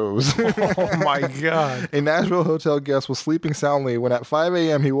his toes. Oh my God. A Nashville hotel guest was sleeping soundly when at 5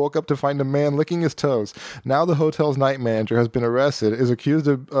 a.m. he woke up to find a man licking his toes. Now the hotel's night manager has been arrested, is accused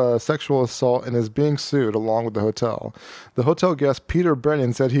of sexual assault, and is being sued along with the hotel. The hotel guest, Peter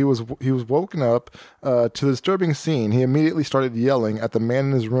Brennan, said he was woken up to the disturbing scene. He immediately started yelling at the man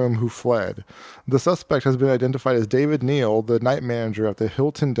in his room who fled. The suspect has been identified as David Neal, the night manager at the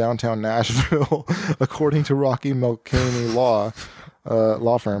Hilton downtown Nashville, according to Rocky Mulcahy law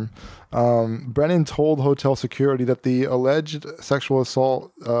firm. Brennan told hotel security that the alleged sexual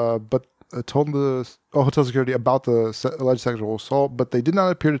assault, but told the hotel security about the alleged sexual assault, but they did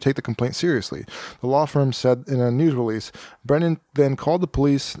not appear to take the complaint seriously. The law firm said in a news release. Brennan then called the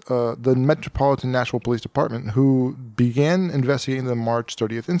police, the Metropolitan Nashville Police Department, who began investigating the March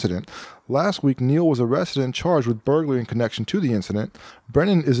 30th incident. Last week, Neal was arrested and charged with burglary in connection to the incident.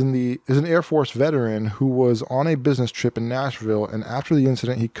 Brennan is an Air Force veteran who was on a business trip in Nashville, and after the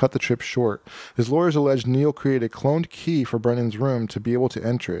incident, he cut the trip short. His lawyers alleged Neal created a cloned key for Brennan's room to be able to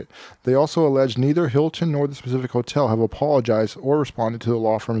enter it. They also alleged neither Hilton nor the specific hotel have apologized or responded to the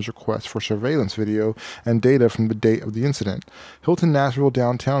law firm's request for surveillance video and data from the date of the incident. Hilton Nashville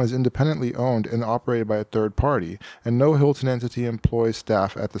Downtown is independently owned and operated by a third party, and no Hilton entity employs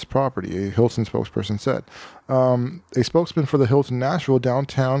staff at this property, a Hilton spokesperson said. A spokesman for the Hilton Nashville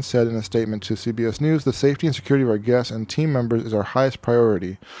Downtown said in a statement to CBS News, "The safety and security of our guests and team members is our highest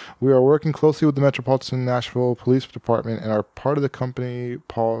priority. We are working closely with the Metropolitan Nashville Police Department and are part of the company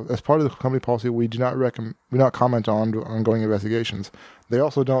policy. We do not comment on ongoing investigations." They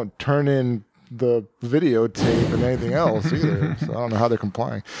also don't turn in the videotape and anything else either, so I don't know how they're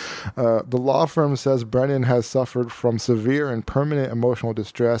complying. The law firm says Brennan has suffered from severe and permanent emotional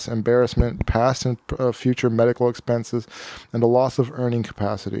distress, embarrassment, past and future medical expenses, and a loss of earning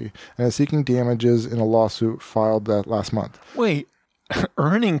capacity, and is seeking damages in a lawsuit filed that last month. Wait,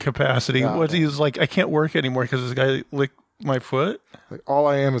 earning capacity? What, he's like, I can't work anymore because this guy licked my foot? Like, all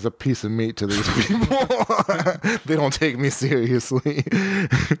I am is a piece of meat to these people. They don't take me seriously.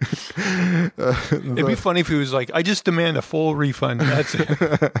 It'd be funny if he was like, I just demand a full refund. That's it.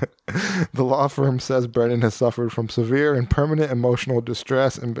 The law firm says Brennan has suffered from severe and permanent emotional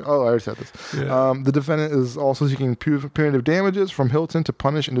distress. I already said this. Yeah. The defendant is also seeking punitive damages from Hilton to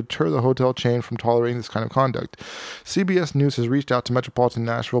punish and deter the hotel chain from tolerating this kind of conduct. CBS News has reached out to Metropolitan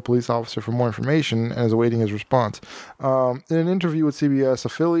Nashville police officer for more information and is awaiting his response. In an interview with CBS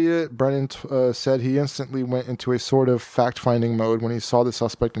affiliate, Brennan said he instantly went into a sort of fact-finding mode when he saw the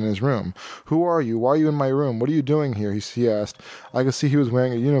suspect in his room. "Who are you? Why are you in my room? What are you doing here?" he asked. I could see he was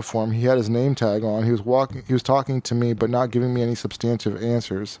wearing a uniform. He had his name tag on. He was talking to me, but not giving me any substantive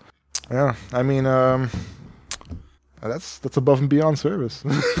answers. Yeah, I mean, that's above and beyond service.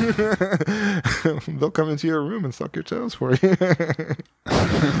 They'll come into your room and suck your toes for you.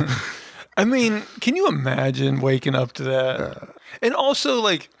 I mean, can you imagine waking up to that? And also,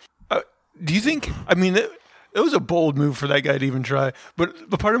 like, do you think, I mean, it was a bold move for that guy to even try. But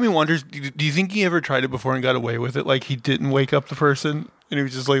part of me wonders, do you think he ever tried it before and got away with it? Like, he didn't wake up the person and he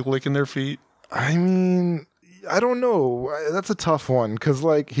was just, like, licking their feet? I mean, I don't know. That's a tough one. Because,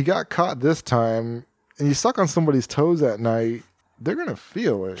 like, he got caught this time and you suck on somebody's toes at night. They're going to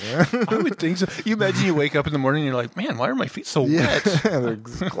feel it, man. I would think so. You imagine you wake up in the morning and you're like, man, why are my feet so wet? They're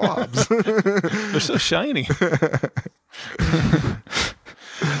globs. They're so shiny.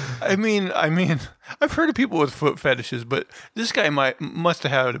 I mean, I've heard of people with foot fetishes, but this guy must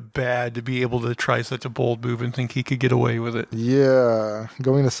have had it bad to be able to try such a bold move and think he could get away with it. Yeah,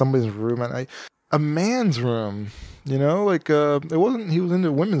 going to somebody's room at night. A man's room. You know, like, it wasn't, he was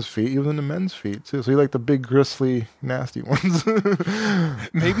into women's feet, he was into men's feet, too. So he liked the big, gristly, nasty ones.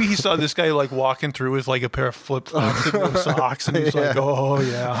 Maybe he saw this guy, like, walking through with, like, a pair of flip-flops and no socks, and he's like, oh,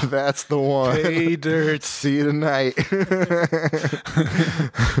 yeah. That's the one. Pay dirt. See you tonight.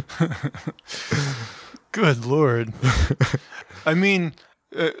 Good Lord. I mean,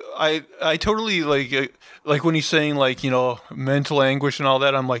 I totally, like when he's saying, like, you know, mental anguish and all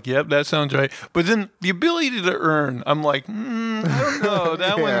that, I'm like, yep, that sounds right. But then the ability to earn, I'm like, I don't know.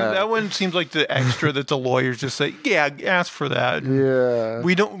 That one seems like the extra that the lawyers just say, yeah, ask for that. Yeah.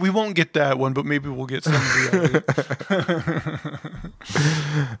 We won't get that one, but maybe we'll get some of the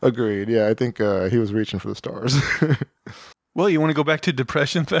other. Agreed. Yeah, I think he was reaching for the stars. Well, you want to go back to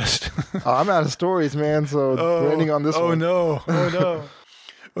Depression Fest? I'm out of stories, man, so we're ending on this one. Oh, no.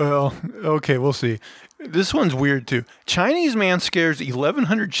 Well, okay, we'll see. This one's weird, too. Chinese man scares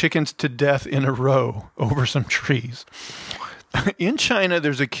 1,100 chickens to death in a row over some trees. In China,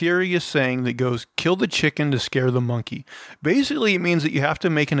 there's a curious saying that goes, kill the chicken to scare the monkey. Basically, it means that you have to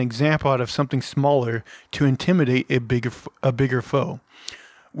make an example out of something smaller to intimidate a bigger foe.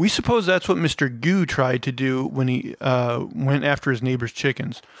 We suppose that's what Mr. Gu tried to do when he went after his neighbor's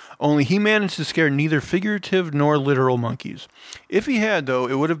chickens. Only he managed to scare neither figurative nor literal monkeys. If he had, though,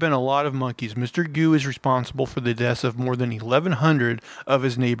 it would have been a lot of monkeys. Mr. Gu is responsible for the deaths of more than 1,100 of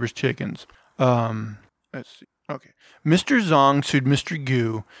his neighbor's chickens. Let's see. Okay. Mr. Zong sued Mr.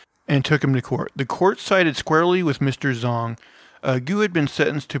 Gu and took him to court. The court sided squarely with Mr. Zong. Gu had been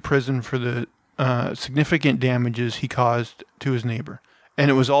sentenced to prison for the significant damages he caused to his neighbor. And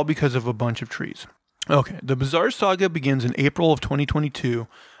it was all because of a bunch of trees. Okay, the bizarre saga begins in April of 2022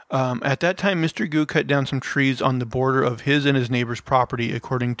 At that time, Mr. Gu cut down some trees on the border of his and his neighbor's property,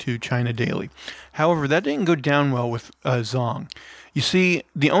 according to China Daily. However, that didn't go down well with Zong. You see,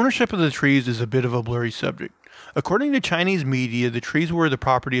 the ownership of the trees is a bit of a blurry subject. According to Chinese media, the trees were the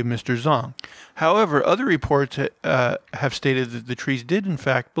property of Mr. Zong. However, other reports have stated that the trees did in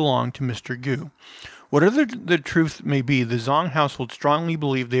fact belong to Mr. Gu. Whatever the truth may be, the Zong household strongly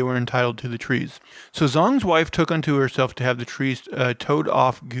believed they were entitled to the trees. So Zong's wife took unto herself to have the trees towed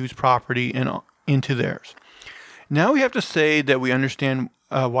off Gu's property and into theirs. Now we have to say that we understand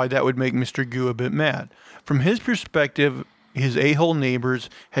why that would make Mr. Gu a bit mad. From his perspective, his a-hole neighbors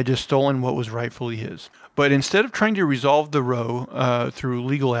had just stolen what was rightfully his. But instead of trying to resolve the row through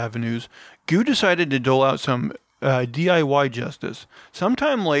legal avenues, Gu decided to dole out some DIY justice.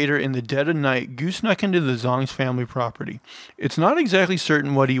 Sometime later, in the dead of night, Gu snuck into the Zong's family property. It's not exactly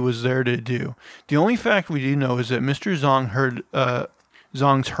certain what he was there to do. The only fact we do know is that Mr.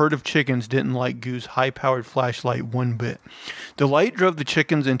 Zong's herd of chickens didn't like Gu's high-powered flashlight one bit. The light drove the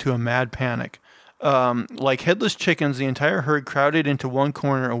chickens into a mad panic. Like headless chickens, the entire herd crowded into one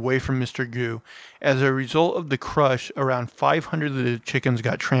corner away from Mr. Gu. As a result of the crush, around 500 of the chickens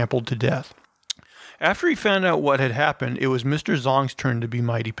got trampled to death. After he found out what had happened, it was Mr. Zong's turn to be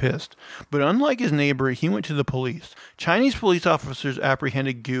mighty pissed. But unlike his neighbor, he went to the police. Chinese police officers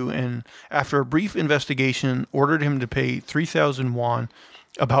apprehended Gu and, after a brief investigation, ordered him to pay 3,000 won,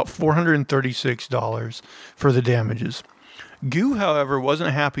 about $436, for the damages. Gu, however, wasn't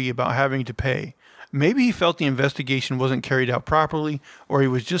happy about having to pay. Maybe he felt the investigation wasn't carried out properly, or he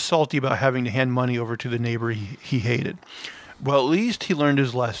was just salty about having to hand money over to the neighbor he hated. Well, at least he learned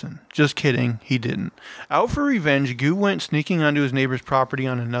his lesson. Just kidding, he didn't. Out for revenge, Gu went sneaking onto his neighbor's property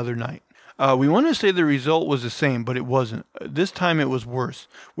on another night. We want to say the result was the same, but it wasn't. This time it was worse.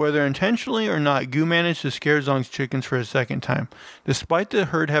 Whether intentionally or not, Gu managed to scare Zong's chickens for a second time. Despite the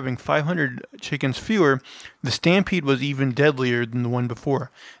herd having 500 chickens fewer, the stampede was even deadlier than the one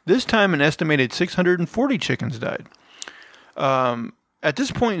before. This time, an estimated 640 chickens died. At this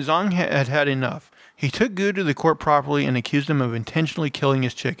point, Zong had had enough. He took Gu to the court properly and accused him of intentionally killing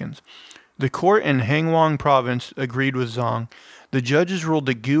his chickens. The court in Hangwang province agreed with Zong. The judges ruled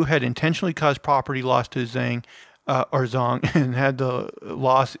that Gu had intentionally caused property loss to Zong and had the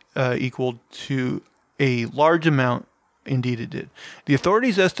loss equal to a large amount. Indeed it did. The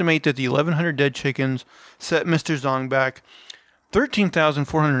authorities estimate that the 1,100 dead chickens set Mr. Zong back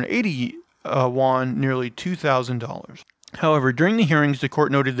 13,480 won, nearly $2,000. However, during the hearings, the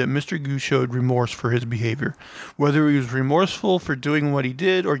court noted that Mr. Gu showed remorse for his behavior. Whether he was remorseful for doing what he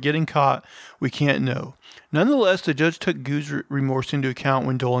did or getting caught, we can't know. Nonetheless, the judge took Gu's remorse into account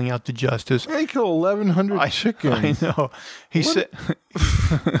when doling out the justice. He killed 1,100 chickens. I know. He said...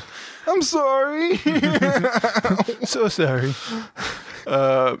 I'm sorry. So sorry.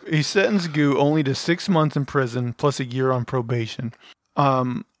 He sentenced Gu only to 6 months in prison, plus a year on probation.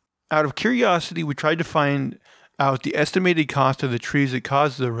 Out of curiosity, we tried to find out the estimated cost of the trees that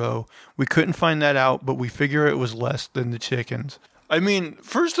caused the row. We couldn't find that out, but we figure it was less than the chickens. I mean,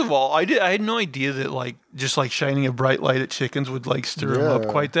 first of all, I had no idea that just shining a bright light at chickens would stir them up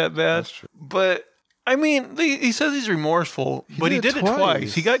quite that bad. That's true. But I mean, he says he's remorseful, but he did it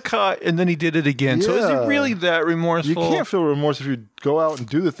twice. He got caught and then he did it again. Yeah. So is he really that remorseful? You can't feel remorse if you go out and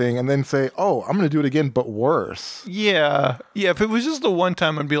do the thing and then say, "Oh, I'm going to do it again, but worse." Yeah. If it was just the one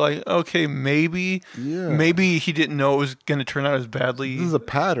time, I'd be like, okay, maybe he didn't know it was going to turn out as badly. This is a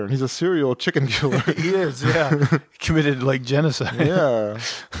pattern. He's a serial chicken killer. He is. Yeah, committed genocide. Yeah.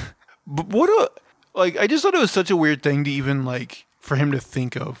 But I just thought it was such a weird thing to even for him to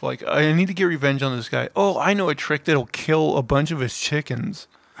think of. I need to get revenge on this guy. Oh, I know a trick that'll kill a bunch of his chickens.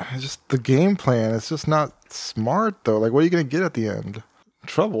 Just the game plan. It's just not smart, though. What are you going to get at the end?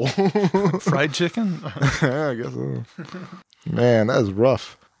 Trouble. Fried chicken? Yeah, I guess so. Man, that is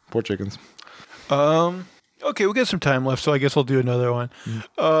rough. Poor chickens. Okay, we got some time left, so I guess I'll do another one.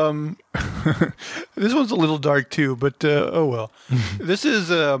 This one's a little dark, too, but oh well. This is...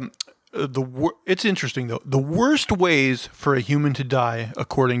 it's interesting, though. The worst ways for a human to die,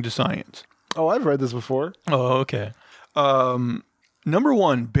 according to science. Oh, I've read this before. Oh, okay. Number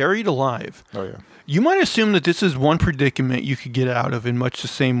 1, buried alive. Oh, yeah. You might assume that this is one predicament you could get out of in much the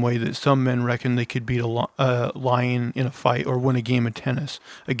same way that some men reckon they could beat a lion in a fight or win a game of tennis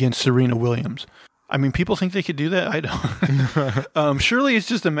against Serena Williams. I mean, people think they could do that? I don't. Surely it's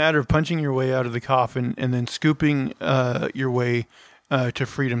just a matter of punching your way out of the coffin and then scooping your way to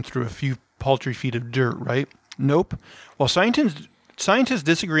freedom through a few paltry feet of dirt, right? Nope. While scientists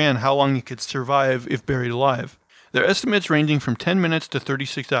disagree on how long you could survive if buried alive, their estimates ranging from 10 minutes to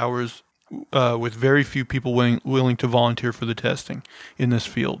 36 hours with very few people willing to volunteer for the testing in this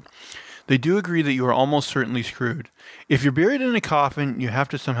field. They do agree that you are almost certainly screwed. If you're buried in a coffin, you have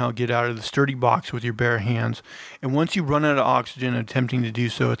to somehow get out of the sturdy box with your bare hands, and once you run out of oxygen attempting to do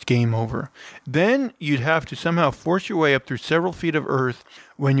so, it's game over. Then you'd have to somehow force your way up through several feet of earth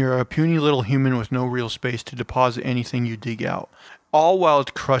when you're a puny little human with no real space to deposit anything you dig out, all while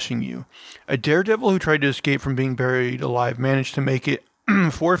it's crushing you. A daredevil who tried to escape from being buried alive managed to make it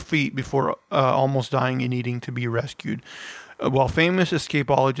 4 feet before almost dying and needing to be rescued. While famous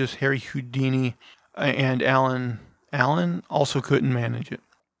escapologists Harry Houdini and Alan also couldn't manage it.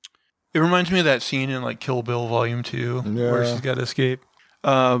 It reminds me of that scene in like Kill Bill Volume 2 where she's got to escape.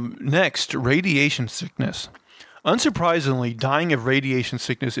 Next, radiation sickness. Unsurprisingly, dying of radiation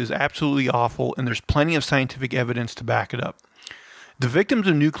sickness is absolutely awful, and there's plenty of scientific evidence to back it up. The victims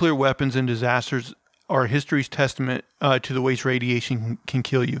of nuclear weapons and disasters are history's testament to the ways radiation can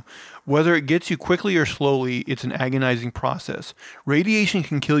kill you. Whether it gets you quickly or slowly, it's an agonizing process. Radiation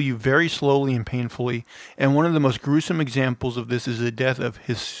can kill you very slowly and painfully, and one of the most gruesome examples of this is the death of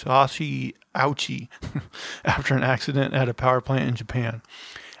Hisashi Ouchi after an accident at a power plant in Japan.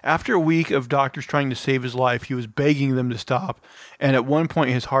 After a week of doctors trying to save his life, he was begging them to stop, and at one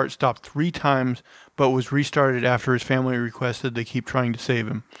point his heart stopped 3 times, but was restarted after his family requested they keep trying to save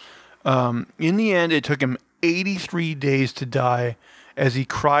him. In the end, it took him 83 days to die as he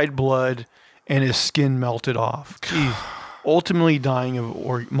cried blood and his skin melted off. Jeez. Ultimately dying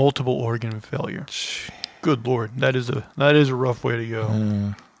of multiple organ failure. Good Lord, that is a rough way to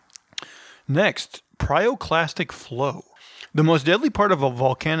go. Next, pyroclastic flow. The most deadly part of a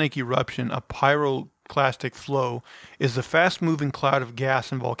volcanic eruption, a pyroclastic flow, is the fast-moving cloud of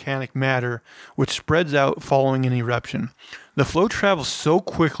gas and volcanic matter which spreads out following an eruption. The flow travels so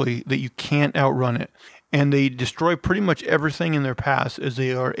quickly that you can't outrun it, and they destroy pretty much everything in their path as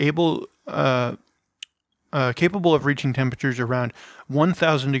they are capable of reaching temperatures around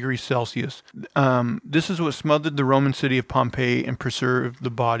 1,000 degrees Celsius. This is what smothered the Roman city of Pompeii and preserved the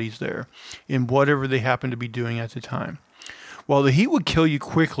bodies there in whatever they happened to be doing at the time. While the heat would kill you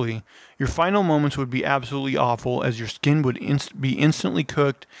quickly, your final moments would be absolutely awful as your skin would be instantly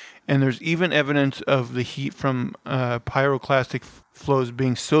cooked, and there's even evidence of the heat from pyroclastic flows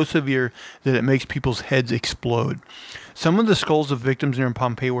being so severe that it makes people's heads explode. Some of the skulls of victims near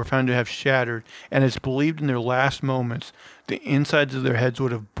Pompeii were found to have shattered, and it's believed in their last moments the insides of their heads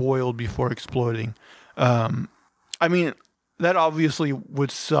would have boiled before exploding. That obviously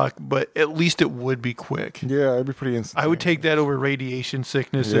would suck, but at least it would be quick. Yeah, it'd be pretty instant. I would take that over radiation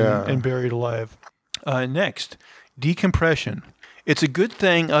sickness and buried alive. Next, decompression. It's a good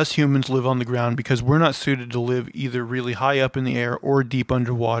thing us humans live on the ground because we're not suited to live either really high up in the air or deep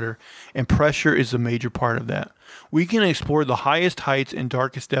underwater, and pressure is a major part of that. We can explore the highest heights and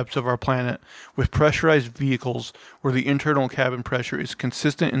darkest depths of our planet with pressurized vehicles where the internal cabin pressure is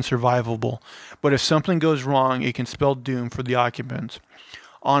consistent and survivable, but if something goes wrong, it can spell doom for the occupants.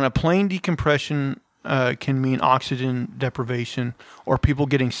 On a plane, decompression can mean oxygen deprivation or people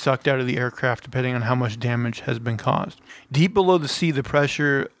getting sucked out of the aircraft depending on how much damage has been caused. Deep below the sea, the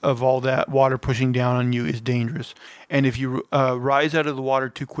pressure of all that water pushing down on you is dangerous, and if you rise out of the water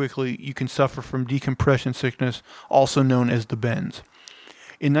too quickly, you can suffer from decompression sickness, also known as the bends.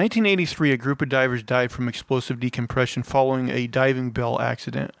 In 1983, a group of divers died from explosive decompression following a diving bell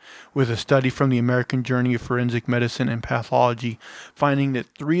accident, with a study from the American Journal of Forensic Medicine and Pathology finding that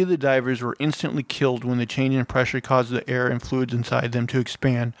 3 of the divers were instantly killed when the change in pressure caused the air and fluids inside them to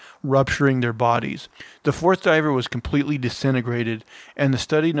expand, rupturing their bodies. The 4th diver was completely disintegrated, and the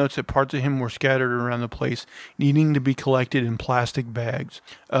study notes that parts of him were scattered around the place, needing to be collected in plastic bags,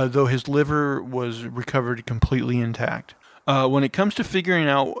 though his liver was recovered completely intact. When it comes to figuring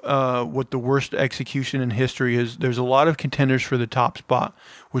out what the worst execution in history is, there's a lot of contenders for the top spot,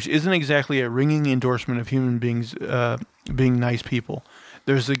 which isn't exactly a ringing endorsement of human beings being nice people.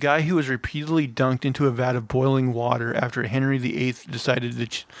 There's the guy who was repeatedly dunked into a vat of boiling water after Henry VIII decided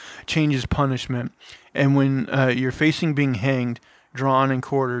to change his punishment. And when you're facing being hanged, drawn and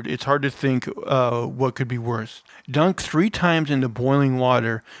quartered, it's hard to think what could be worse. Dunked 3 times into boiling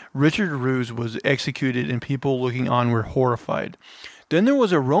water, Richard Roos was executed and people looking on were horrified. Then there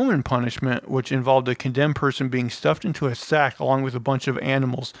was a Roman punishment, which involved a condemned person being stuffed into a sack along with a bunch of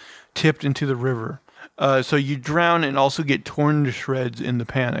animals tipped into the river. So you drown and also get torn to shreds in the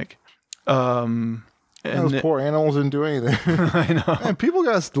panic. And those poor animals didn't do anything. I know. Man, people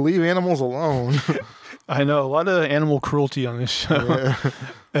got to leave animals alone. I know, a lot of animal cruelty on this show. Yeah.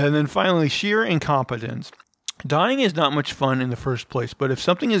 And then finally, sheer incompetence. Dying is not much fun in the first place, but if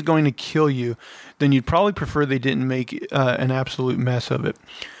something is going to kill you, then you'd probably prefer they didn't make an absolute mess of it.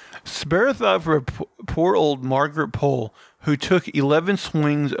 Spare a thought for a poor old Margaret Pole, who took 11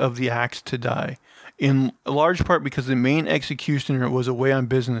 swings of the axe to die, in large part because the main executioner was away on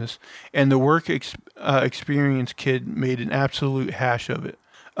business, and the work experience kid made an absolute hash of it.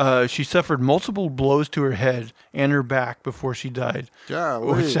 She suffered multiple blows to her head and her back before she died. Yeah,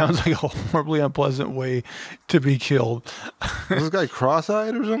 which sounds like a horribly unpleasant way to be killed. Was this guy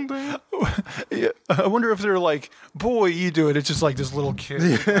cross-eyed or something? Yeah, I wonder if they're like, boy, you do it. It's just like this little kid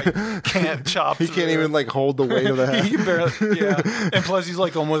like, can't chop. He can't even like hold the weight of the head. He barely, yeah, and plus he's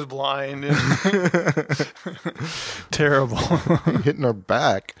like almost blind. Terrible. Hitting her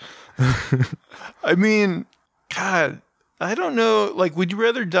back. I mean, God. I don't know. Like, would you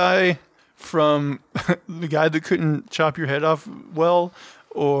rather die from the guy that couldn't chop your head off well,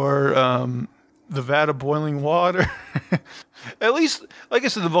 or the vat of boiling water? At least, like I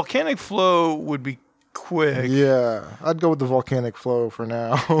said, the volcanic flow would be quick. Yeah, I'd go with the volcanic flow for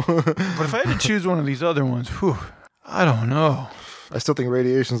now. But if I had to choose one of these other ones, I don't know. I still think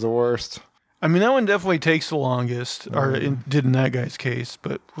radiation's the worst. I mean, that one definitely takes the longest, or it did in that guy's case,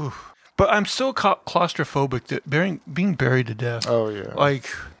 but... But I'm so claustrophobic that being buried to death. Oh, yeah. Like,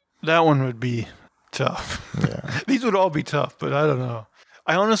 that one would be tough. Yeah. These would all be tough, but I don't know.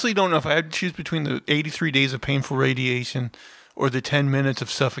 I honestly don't know if I had to choose between the 83 days of painful radiation or the 10 minutes of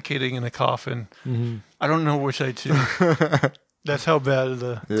suffocating in a coffin. Mm-hmm. I don't know which I'd choose. That's how bad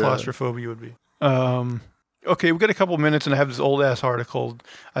the claustrophobia would be. Okay, we've got a couple minutes, and I have this old-ass article.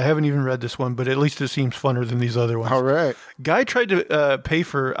 I haven't even read this one, but at least it seems funner than these other ones. All right. Guy tried to pay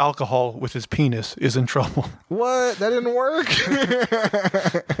for alcohol with his penis, is in trouble. What? That didn't work?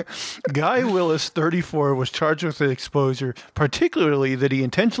 Guy Willis, 34, was charged with exposure, particularly that he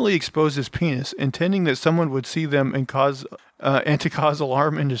intentionally exposed his penis, intending that someone would see them and to cause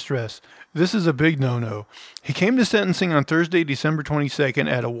alarm and distress. This is a big no-no. He came to sentencing on Thursday, December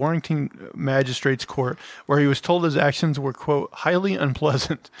 22nd at a Warrington Magistrates Court, where he was told his actions were, quote, highly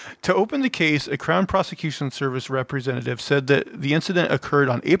unpleasant. To open the case, a Crown Prosecution Service representative said that the incident occurred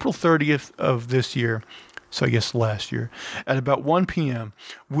on April 30th of this year, so I guess last year, at about 1 p.m.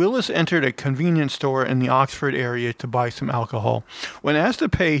 Willis entered a convenience store in the Oxford area to buy some alcohol. When asked to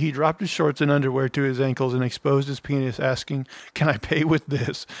pay, he dropped his shorts and underwear to his ankles and exposed his penis, asking, "Can I pay with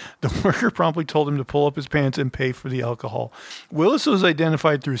this?" The worker promptly told him to pull up his pants and pay for the alcohol. Willis was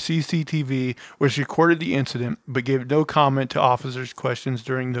identified through CCTV, which recorded the incident, but gave no comment to officers' questions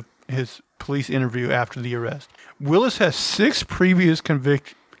during his police interview after the arrest. Willis has 6 previous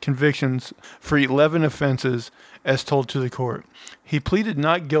convictions for 11 offenses, as told to the court. He pleaded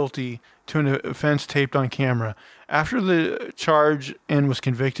not guilty to an offense taped on camera after the charge and was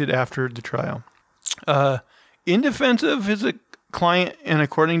convicted after the trial. In defense of his client, and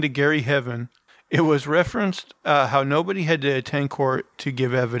according to Gary Heaven, it was referenced how nobody had to attend court to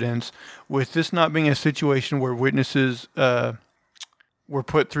give evidence, with this not being a situation where witnesses were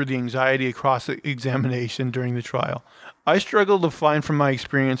put through the anxiety of cross-examination during the trial. I struggle to find from my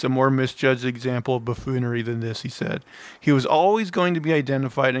experience a more misjudged example of buffoonery than this, he said. He was always going to be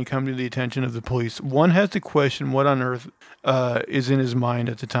identified and come to the attention of the police. One has to question what on earth is in his mind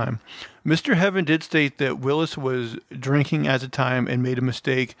at the time. Mr. Heaven did state that Willis was drinking at the time and made a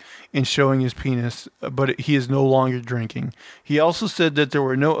mistake in showing his penis, but he is no longer drinking. He also said that there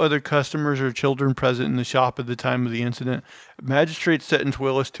were no other customers or children present in the shop at the time of the incident. Magistrates sentenced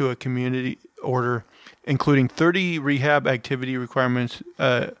Willis to a community order, including 30 rehab activity requirements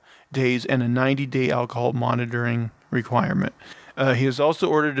days and a 90-day alcohol monitoring requirement. He is also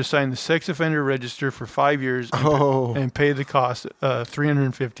ordered to sign the sex offender register for 5 years and pay the cost,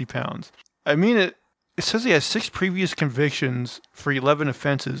 £350. I mean, it says he has 6 previous convictions for 11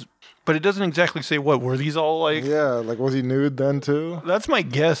 offenses, but it doesn't exactly say what. Were these all like... Yeah, like was he nude then too? That's my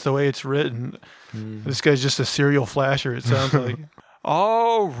guess, the way it's written. This guy's just a serial flasher, it sounds like.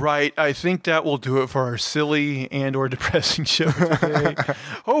 All right, I think that will do it for our silly and or depressing show today.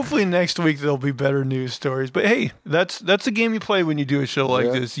 Hopefully next week there'll be better news stories. But hey, that's the game you play when you do a show like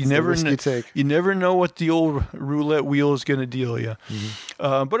this. You never know what the old roulette wheel is going to deal you.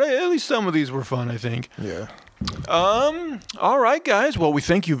 Mm-hmm. But at least some of these were fun, I think. Yeah. All right, guys. Well, we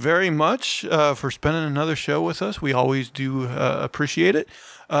thank you very much for spending another show with us. We always do appreciate it.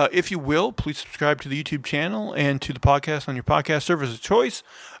 If you will, please subscribe to the YouTube channel and to the podcast on your podcast service of choice.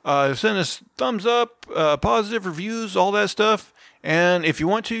 Send us thumbs up, positive reviews, all that stuff. And if you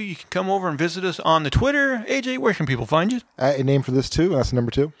want to, you can come over and visit us on the Twitter. AJ, where can people find you? A name for this too. That's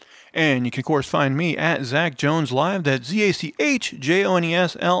number 2. And you can, of course, find me at Zach Jones Live. That's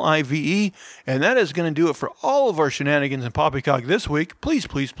ZachJonesLive. And that is going to do it for all of our shenanigans and poppycock this week. Please,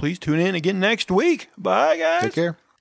 please, please tune in again next week. Bye, guys. Take care.